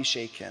cannot be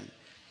shaken.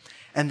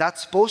 And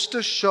that's supposed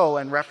to show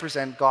and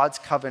represent God's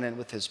covenant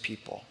with his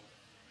people.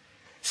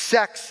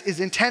 Sex is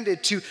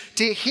intended to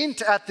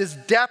hint at this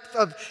depth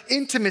of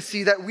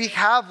intimacy that we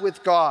have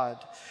with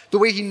God, the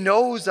way he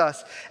knows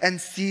us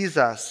and sees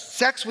us.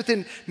 Sex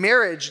within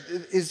marriage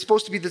is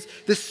supposed to be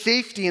this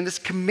safety and this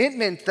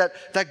commitment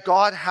that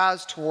God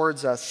has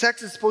towards us.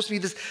 Sex is supposed to be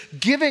this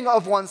giving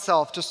of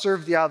oneself to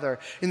serve the other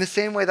in the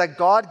same way that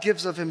God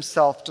gives of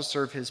himself to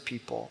serve his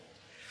people.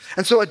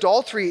 And so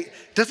adultery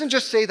doesn't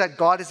just say that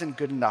God isn't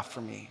good enough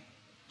for me.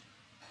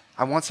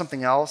 I want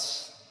something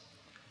else.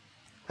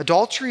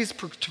 Adultery is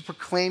to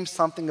proclaim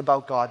something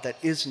about God that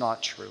is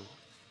not true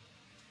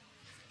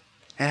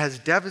and has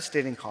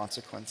devastating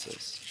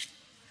consequences.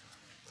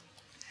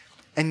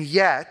 And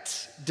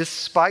yet,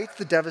 despite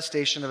the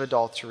devastation of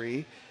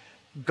adultery,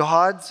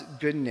 God's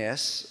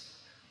goodness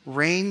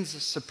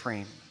reigns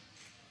supreme.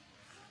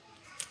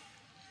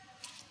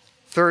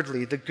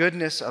 Thirdly, the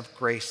goodness of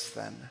grace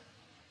then.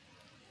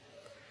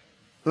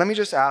 Let me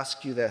just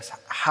ask you this.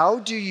 How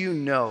do you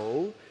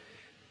know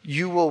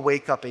you will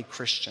wake up a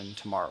Christian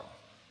tomorrow?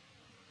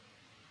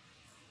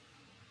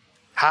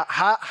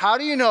 How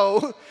do you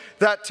know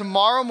that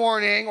tomorrow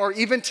morning or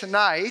even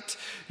tonight,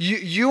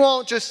 you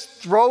won't just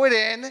throw it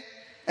in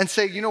and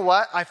say, "You know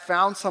what, I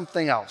found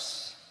something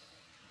else."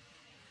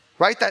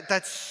 Right?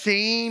 That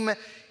same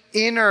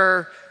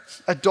inner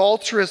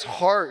adulterous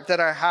heart that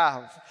I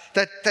have,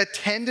 that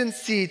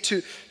tendency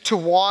to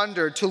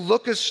wander, to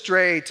look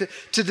astray,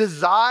 to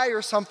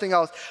desire something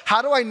else.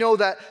 How do I know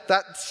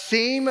that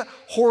same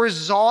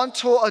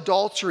horizontal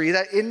adultery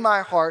that in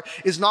my heart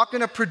is not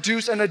going to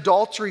produce an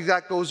adultery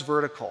that goes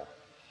vertical?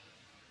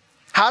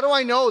 How do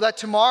I know that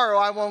tomorrow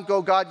I won't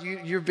go, "God,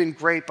 you've been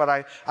great, but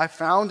I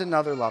found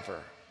another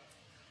lover"?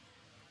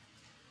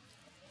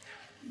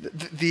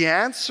 The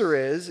answer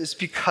is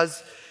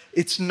because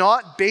it's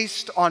not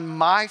based on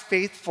my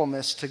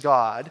faithfulness to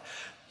God,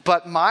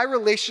 but my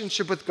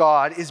relationship with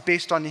God is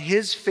based on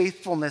his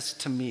faithfulness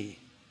to me.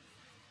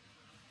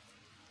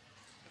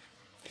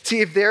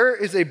 See, if there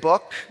is a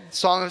book,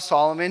 Song of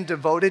Solomon,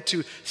 devoted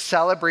to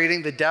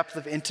celebrating the depth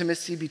of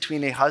intimacy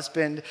between a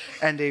husband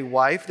and a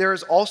wife, there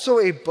is also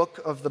a book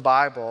of the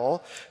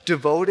Bible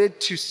devoted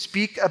to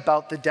speak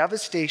about the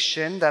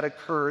devastation that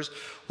occurs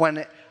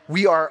when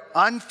we are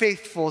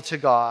unfaithful to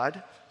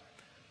God,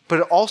 but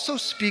it also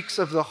speaks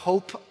of the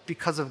hope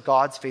because of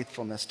God's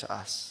faithfulness to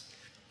us.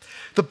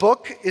 The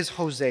book is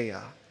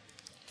Hosea.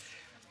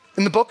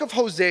 In the book of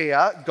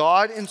Hosea,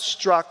 God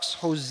instructs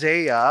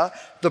Hosea,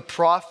 the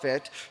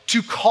prophet,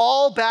 to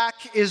call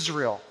back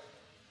Israel.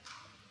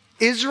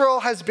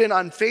 Israel has been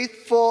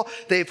unfaithful.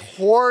 They've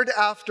whored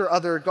after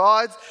other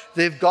gods.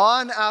 They've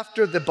gone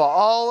after the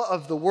Baal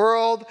of the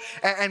world,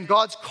 and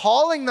God's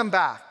calling them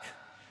back.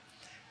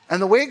 And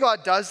the way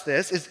God does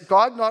this is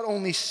God not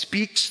only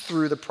speaks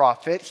through the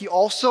prophet, he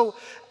also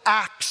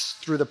acts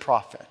through the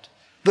prophet.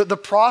 The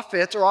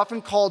prophets are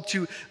often called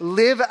to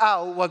live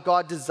out what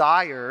God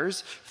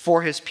desires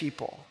for his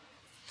people.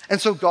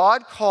 And so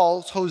God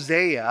calls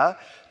Hosea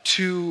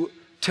to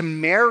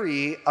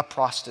marry a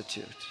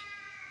prostitute.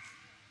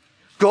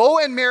 Go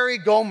and marry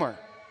Gomer.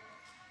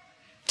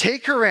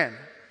 Take her in.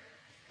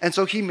 And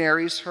so he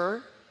marries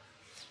her.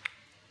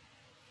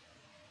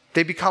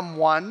 They become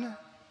one.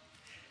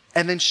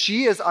 And then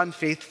she is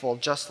unfaithful,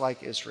 just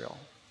like Israel.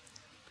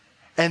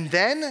 And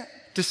then,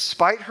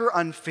 despite her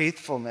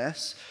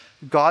unfaithfulness,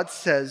 God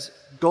says,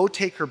 "Go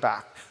take her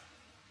back.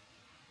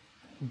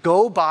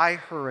 Go buy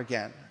her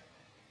again."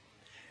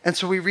 And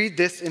so we read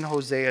this in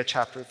Hosea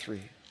chapter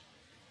 3.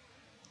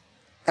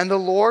 "And the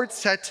Lord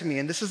said to me,"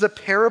 and this is a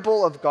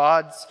parable of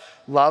God's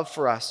love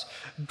for us,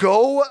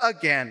 "Go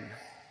again,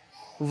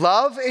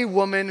 love a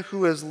woman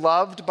who is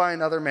loved by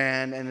another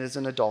man and is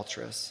an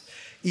adulteress,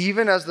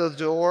 even as the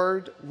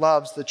Lord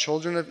loves the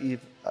children of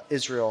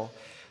Israel,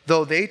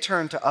 though they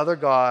turn to other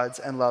gods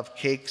and love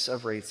cakes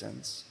of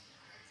raisins.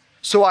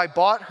 So I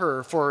bought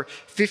her for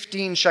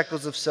 15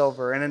 shekels of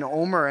silver and an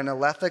omer and a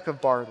lethek of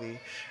barley.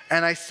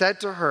 And I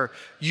said to her,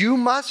 'You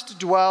must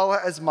dwell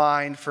as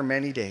mine for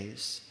many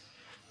days.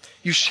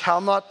 You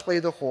shall not play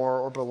the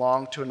whore or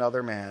belong to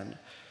another man.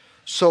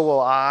 So will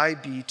I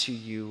be to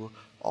you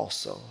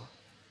also.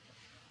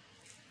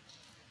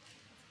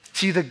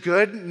 See, the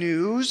good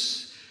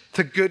news,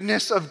 the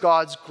goodness of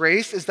God's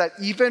grace is that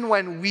even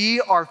when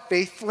we are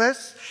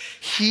faithless,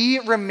 he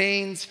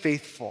remains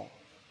faithful.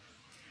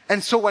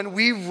 And so when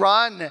we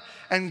run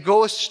and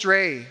go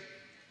astray,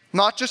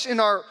 not just in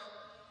our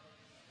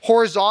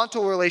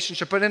horizontal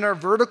relationship, but in our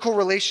vertical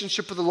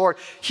relationship with the Lord,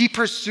 he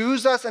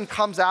pursues us and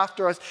comes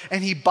after us,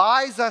 and he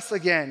buys us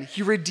again.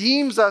 He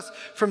redeems us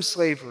from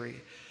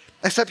slavery.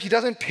 Except he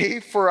doesn't pay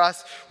for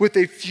us with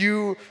a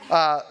few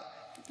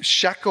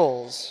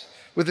shekels,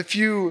 with a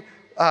few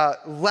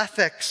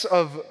letheks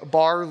of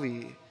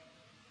barley.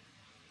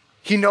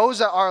 He knows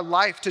that our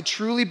life, to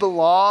truly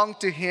belong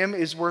to him,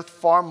 is worth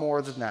far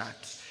more than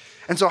that.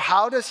 And so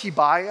how does he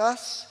buy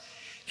us?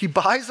 He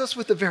buys us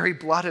with the very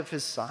blood of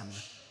his Son.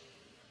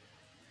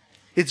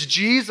 It's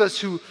Jesus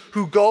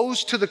who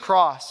goes to the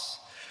cross,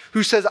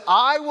 who says,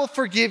 I will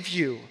forgive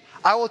you.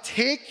 I will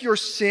take your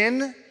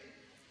sin,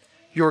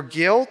 your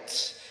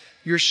guilt,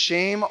 your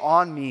shame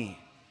on me,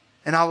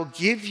 and I will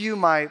give you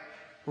my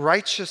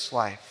righteous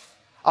life.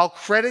 I'll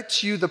credit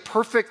to you the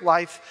perfect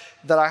life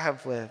that I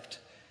have lived.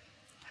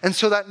 And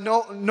so that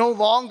no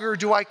longer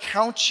do I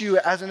count you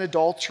as an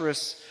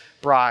adulterous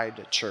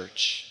bride,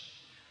 church.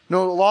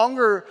 No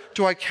longer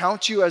do I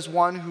count you as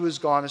one who has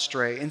gone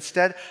astray.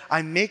 Instead,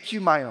 I make you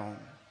my own.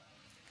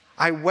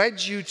 I wed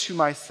you to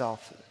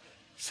myself,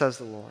 says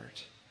the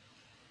Lord.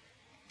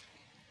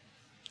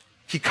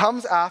 He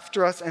comes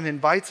after us and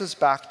invites us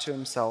back to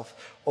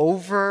himself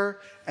over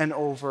and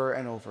over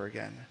and over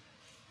again.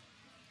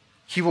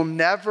 He will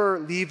never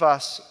leave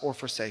us or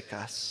forsake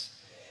us.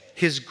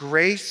 His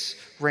grace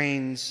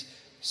reigns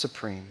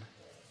supreme.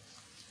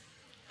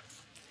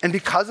 And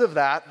because of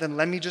that, then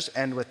let me just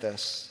end with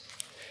this.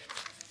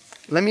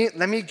 Let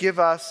me give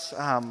us,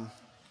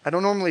 I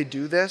don't normally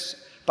do this,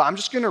 but I'm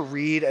just going to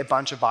read a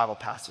bunch of Bible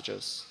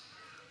passages.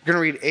 I'm going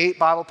to read 8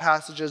 Bible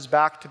passages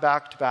back to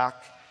back to back.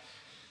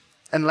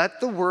 And let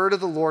the word of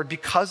the Lord,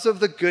 because of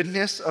the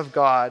goodness of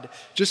God,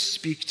 just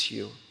speak to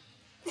you.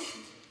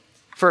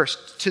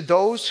 First, to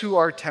those who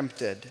are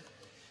tempted.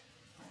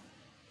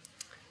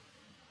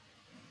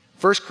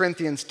 1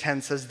 Corinthians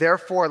 10 says,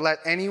 therefore, let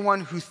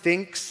anyone who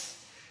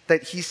thinks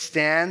that he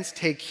stands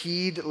take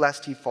heed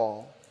lest he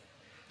fall.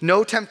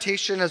 No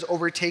temptation has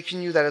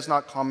overtaken you that is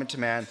not common to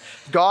man.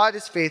 God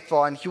is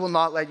faithful, and he will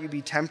not let you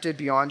be tempted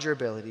beyond your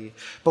ability.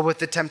 But with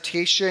the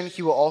temptation,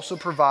 he will also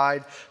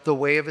provide the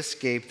way of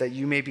escape that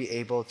you may be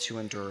able to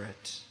endure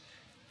it.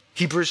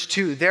 Hebrews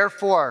 2,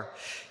 therefore,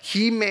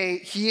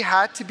 he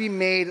had to be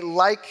made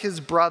like his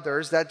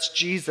brothers, that's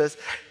Jesus,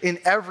 in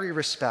every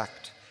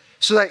respect,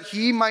 so that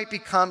he might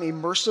become a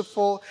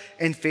merciful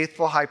and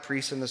faithful high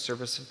priest in the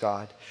service of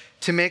God,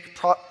 to make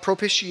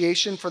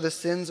propitiation for the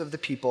sins of the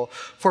people.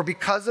 For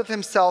because of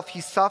himself he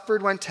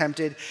suffered when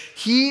tempted,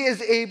 he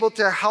is able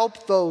to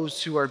help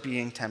those who are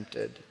being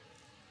tempted.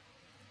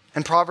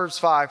 And Proverbs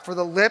 5, for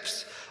the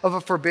lips of a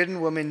forbidden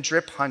woman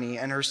drip honey,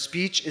 and her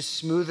speech is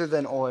smoother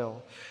than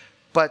oil.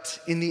 But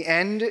in the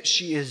end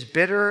she is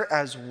bitter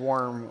as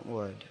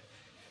wormwood,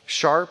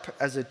 sharp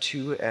as a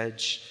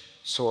two-edged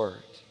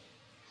sword.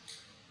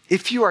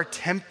 If you are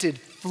tempted,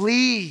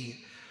 flee.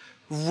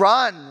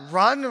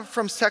 Run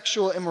from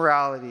sexual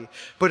immorality.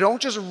 But don't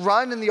just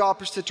run in the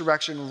opposite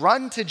direction.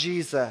 Run to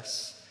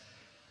Jesus.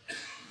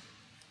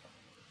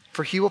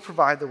 For he will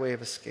provide the way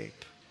of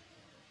escape.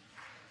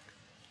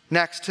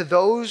 Next, to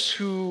those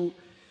who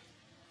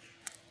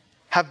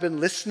have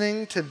been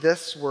listening to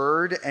this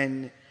word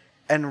and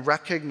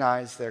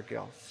recognize their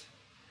guilt,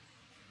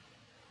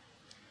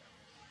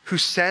 who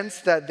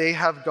sense that they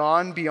have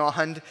gone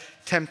beyond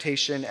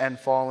temptation and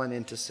fallen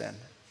into sin.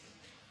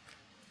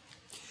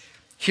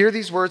 Hear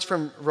these words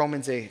from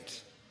Romans 8.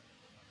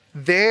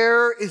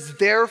 There is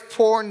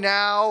therefore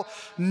now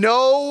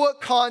no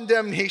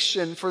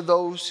condemnation for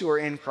those who are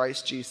in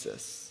Christ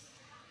Jesus.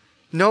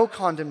 No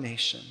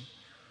condemnation.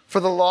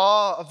 For the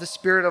law of the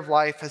Spirit of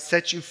life has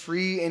set you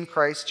free in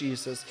Christ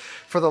Jesus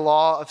for the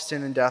law of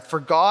sin and death. For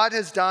God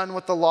has done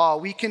what the law,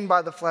 weakened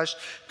by the flesh,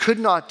 could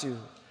not do.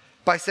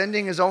 By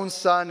sending his own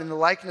Son in the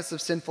likeness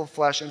of sinful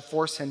flesh and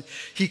for sin,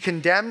 he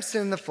condemned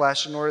sin in the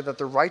flesh in order that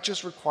the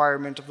righteous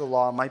requirement of the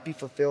law might be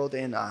fulfilled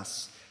in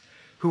us,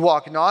 who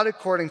walk not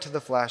according to the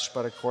flesh,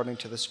 but according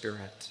to the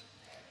Spirit.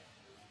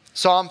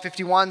 Psalm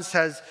 51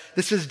 says,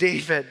 this is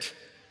David.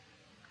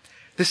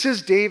 This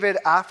is David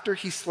after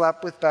he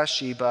slept with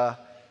Bathsheba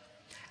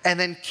and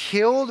then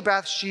killed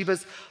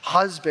Bathsheba's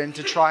husband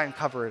to try and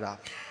cover it up.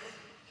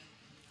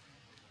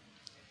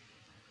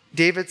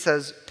 David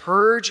says,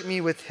 purge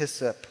me with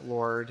hyssop,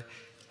 Lord,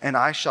 and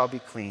I shall be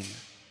clean.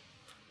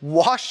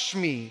 Wash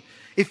me.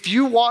 If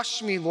you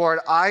wash me, Lord,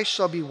 I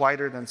shall be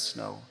whiter than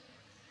snow.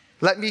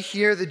 Let me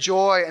hear the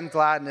joy and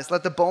gladness.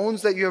 Let the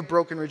bones that you have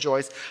broken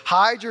rejoice.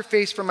 Hide your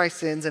face from my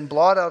sins and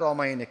blot out all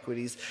my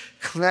iniquities.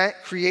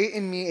 Create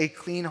in me a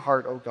clean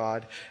heart, O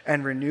God,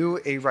 and renew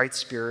a right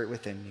spirit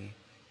within me.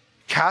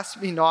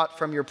 Cast me not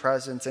from your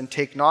presence, and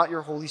take not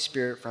your Holy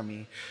Spirit from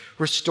me.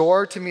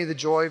 Restore to me the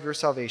joy of your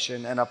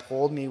salvation, and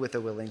uphold me with a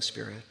willing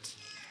spirit.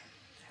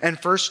 And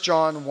 1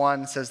 John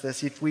 1 says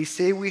this, if we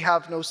say we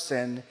have no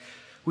sin,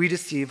 we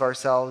deceive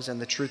ourselves,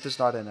 and the truth is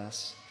not in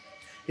us.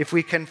 If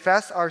we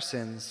confess our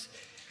sins,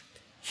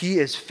 he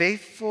is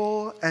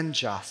faithful and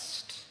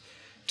just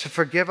to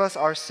forgive us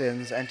our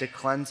sins and to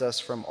cleanse us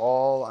from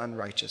all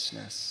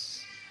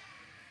unrighteousness.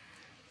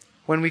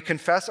 When we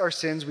confess our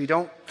sins, we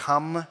don't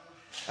come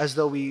as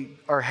though we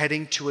are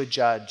heading to a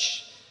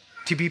judge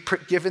to be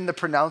given the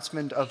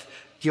pronouncement of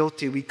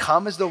guilty. We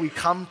come as though we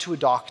come to a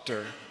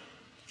doctor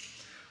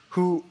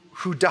who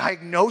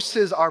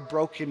diagnoses our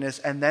brokenness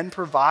and then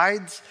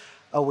provides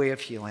a way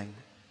of healing.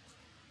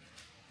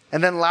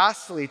 And then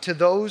lastly, to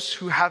those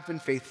who have been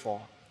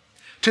faithful,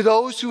 to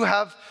those who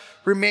have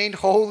remained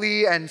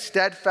holy and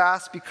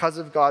steadfast because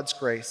of God's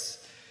grace.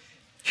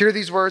 Hear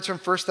these words from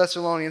 1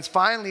 Thessalonians.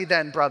 Finally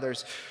then,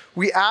 brothers,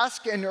 we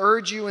ask and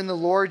urge you in the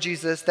Lord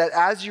Jesus that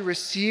as you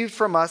received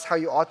from us how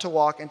you ought to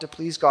walk and to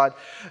please God,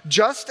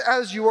 just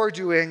as you are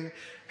doing,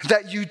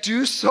 that you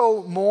do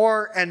so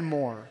more and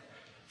more.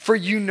 For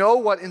you know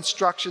what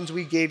instructions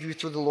we gave you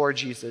through the Lord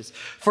Jesus.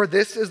 For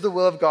this is the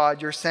will of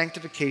God, your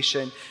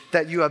sanctification,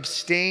 that you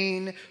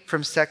abstain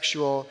from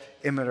sexual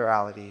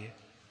immorality.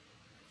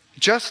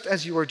 Just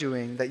as you are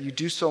doing, that you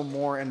do so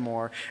more and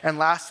more. And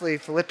lastly,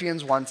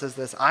 Philippians 1 says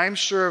this, I am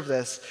sure of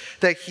this,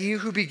 that he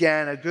who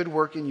began a good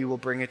work in you will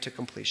bring it to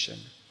completion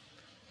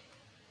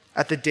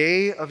at the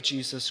day of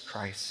Jesus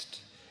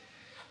Christ.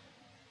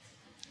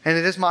 And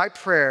it is my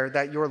prayer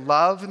that your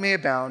love may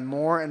abound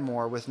more and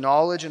more with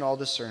knowledge and all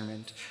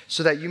discernment,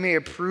 so that you may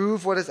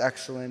approve what is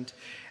excellent,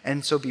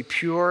 and so be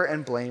pure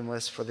and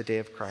blameless for the day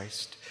of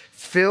Christ,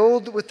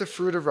 filled with the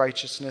fruit of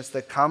righteousness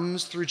that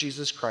comes through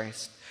Jesus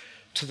Christ,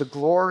 to the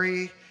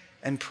glory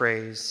and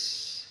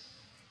praise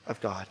of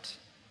God.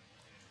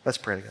 Let's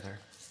pray together.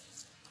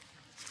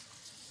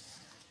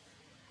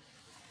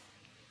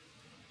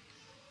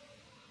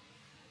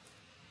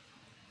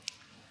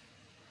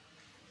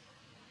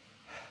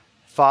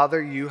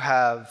 Father, you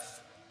have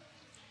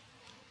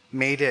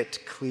made it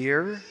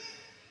clear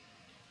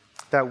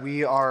that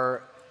we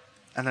are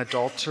an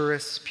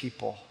adulterous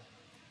people.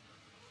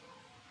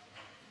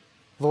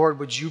 Lord,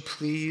 would you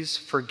please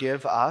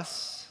forgive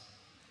us?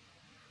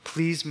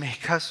 Please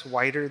make us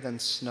whiter than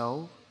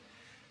snow.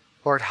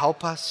 Lord,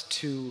 help us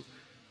to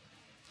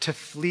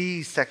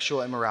flee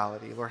sexual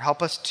immorality. Lord,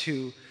 help us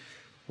to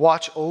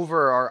watch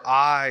over our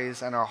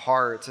eyes and our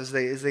hearts as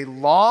they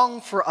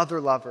long for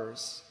other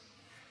lovers.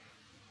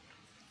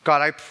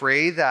 God, I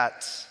pray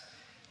that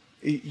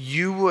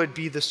you would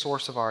be the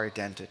source of our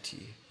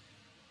identity.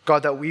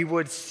 God, that we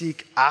would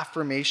seek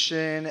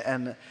affirmation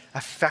and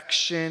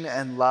affection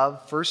and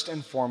love first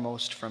and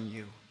foremost from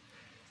you.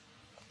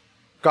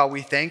 God,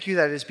 we thank you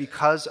that it is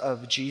because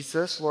of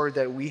Jesus, Lord,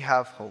 that we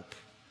have hope.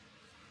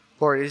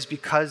 Lord, it is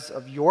because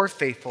of your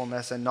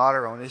faithfulness and not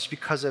our own. It is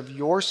because of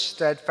your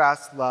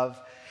steadfast love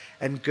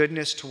and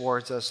goodness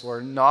towards us,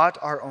 Lord, not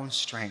our own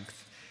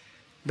strength,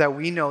 that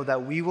we know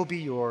that we will be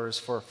yours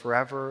for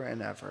forever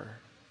and ever.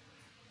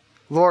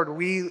 Lord,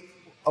 we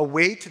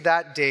await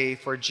that day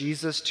for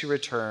Jesus to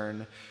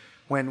return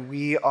when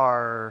we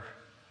are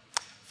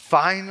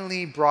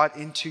finally brought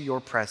into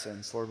your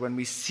presence, Lord, when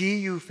we see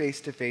you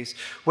face to face,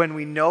 when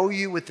we know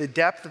you with the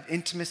depth of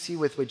intimacy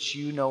with which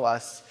you know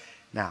us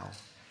now.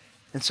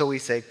 And so we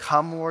say,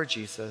 come, Lord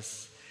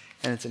Jesus,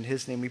 and it's in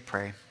his name we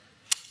pray.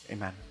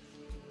 Amen.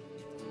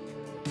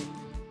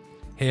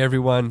 Hey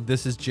everyone,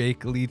 this is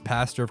Jake, lead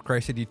pastor of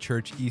Christ City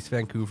Church, East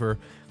Vancouver,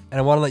 and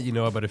I want to let you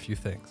know about a few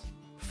things.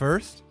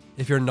 First,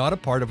 if you're not a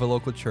part of a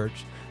local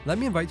church, let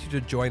me invite you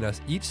to join us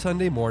each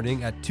Sunday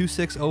morning at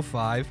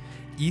 2605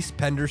 East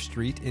Pender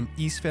Street in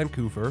East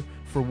Vancouver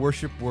for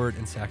worship, word,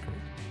 and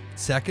sacrament.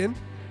 Second,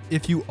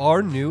 if you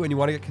are new and you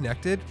want to get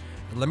connected,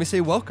 let me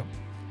say welcome.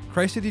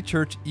 Christ City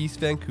Church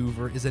East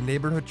Vancouver is a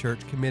neighborhood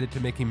church committed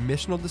to making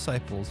missional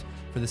disciples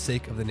for the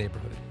sake of the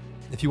neighborhood.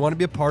 If you want to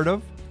be a part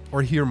of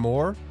or hear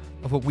more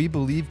of what we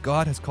believe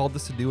God has called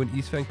us to do in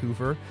East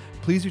Vancouver,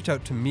 please reach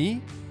out to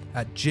me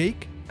at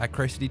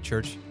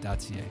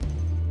jake@christcitychurch.ca.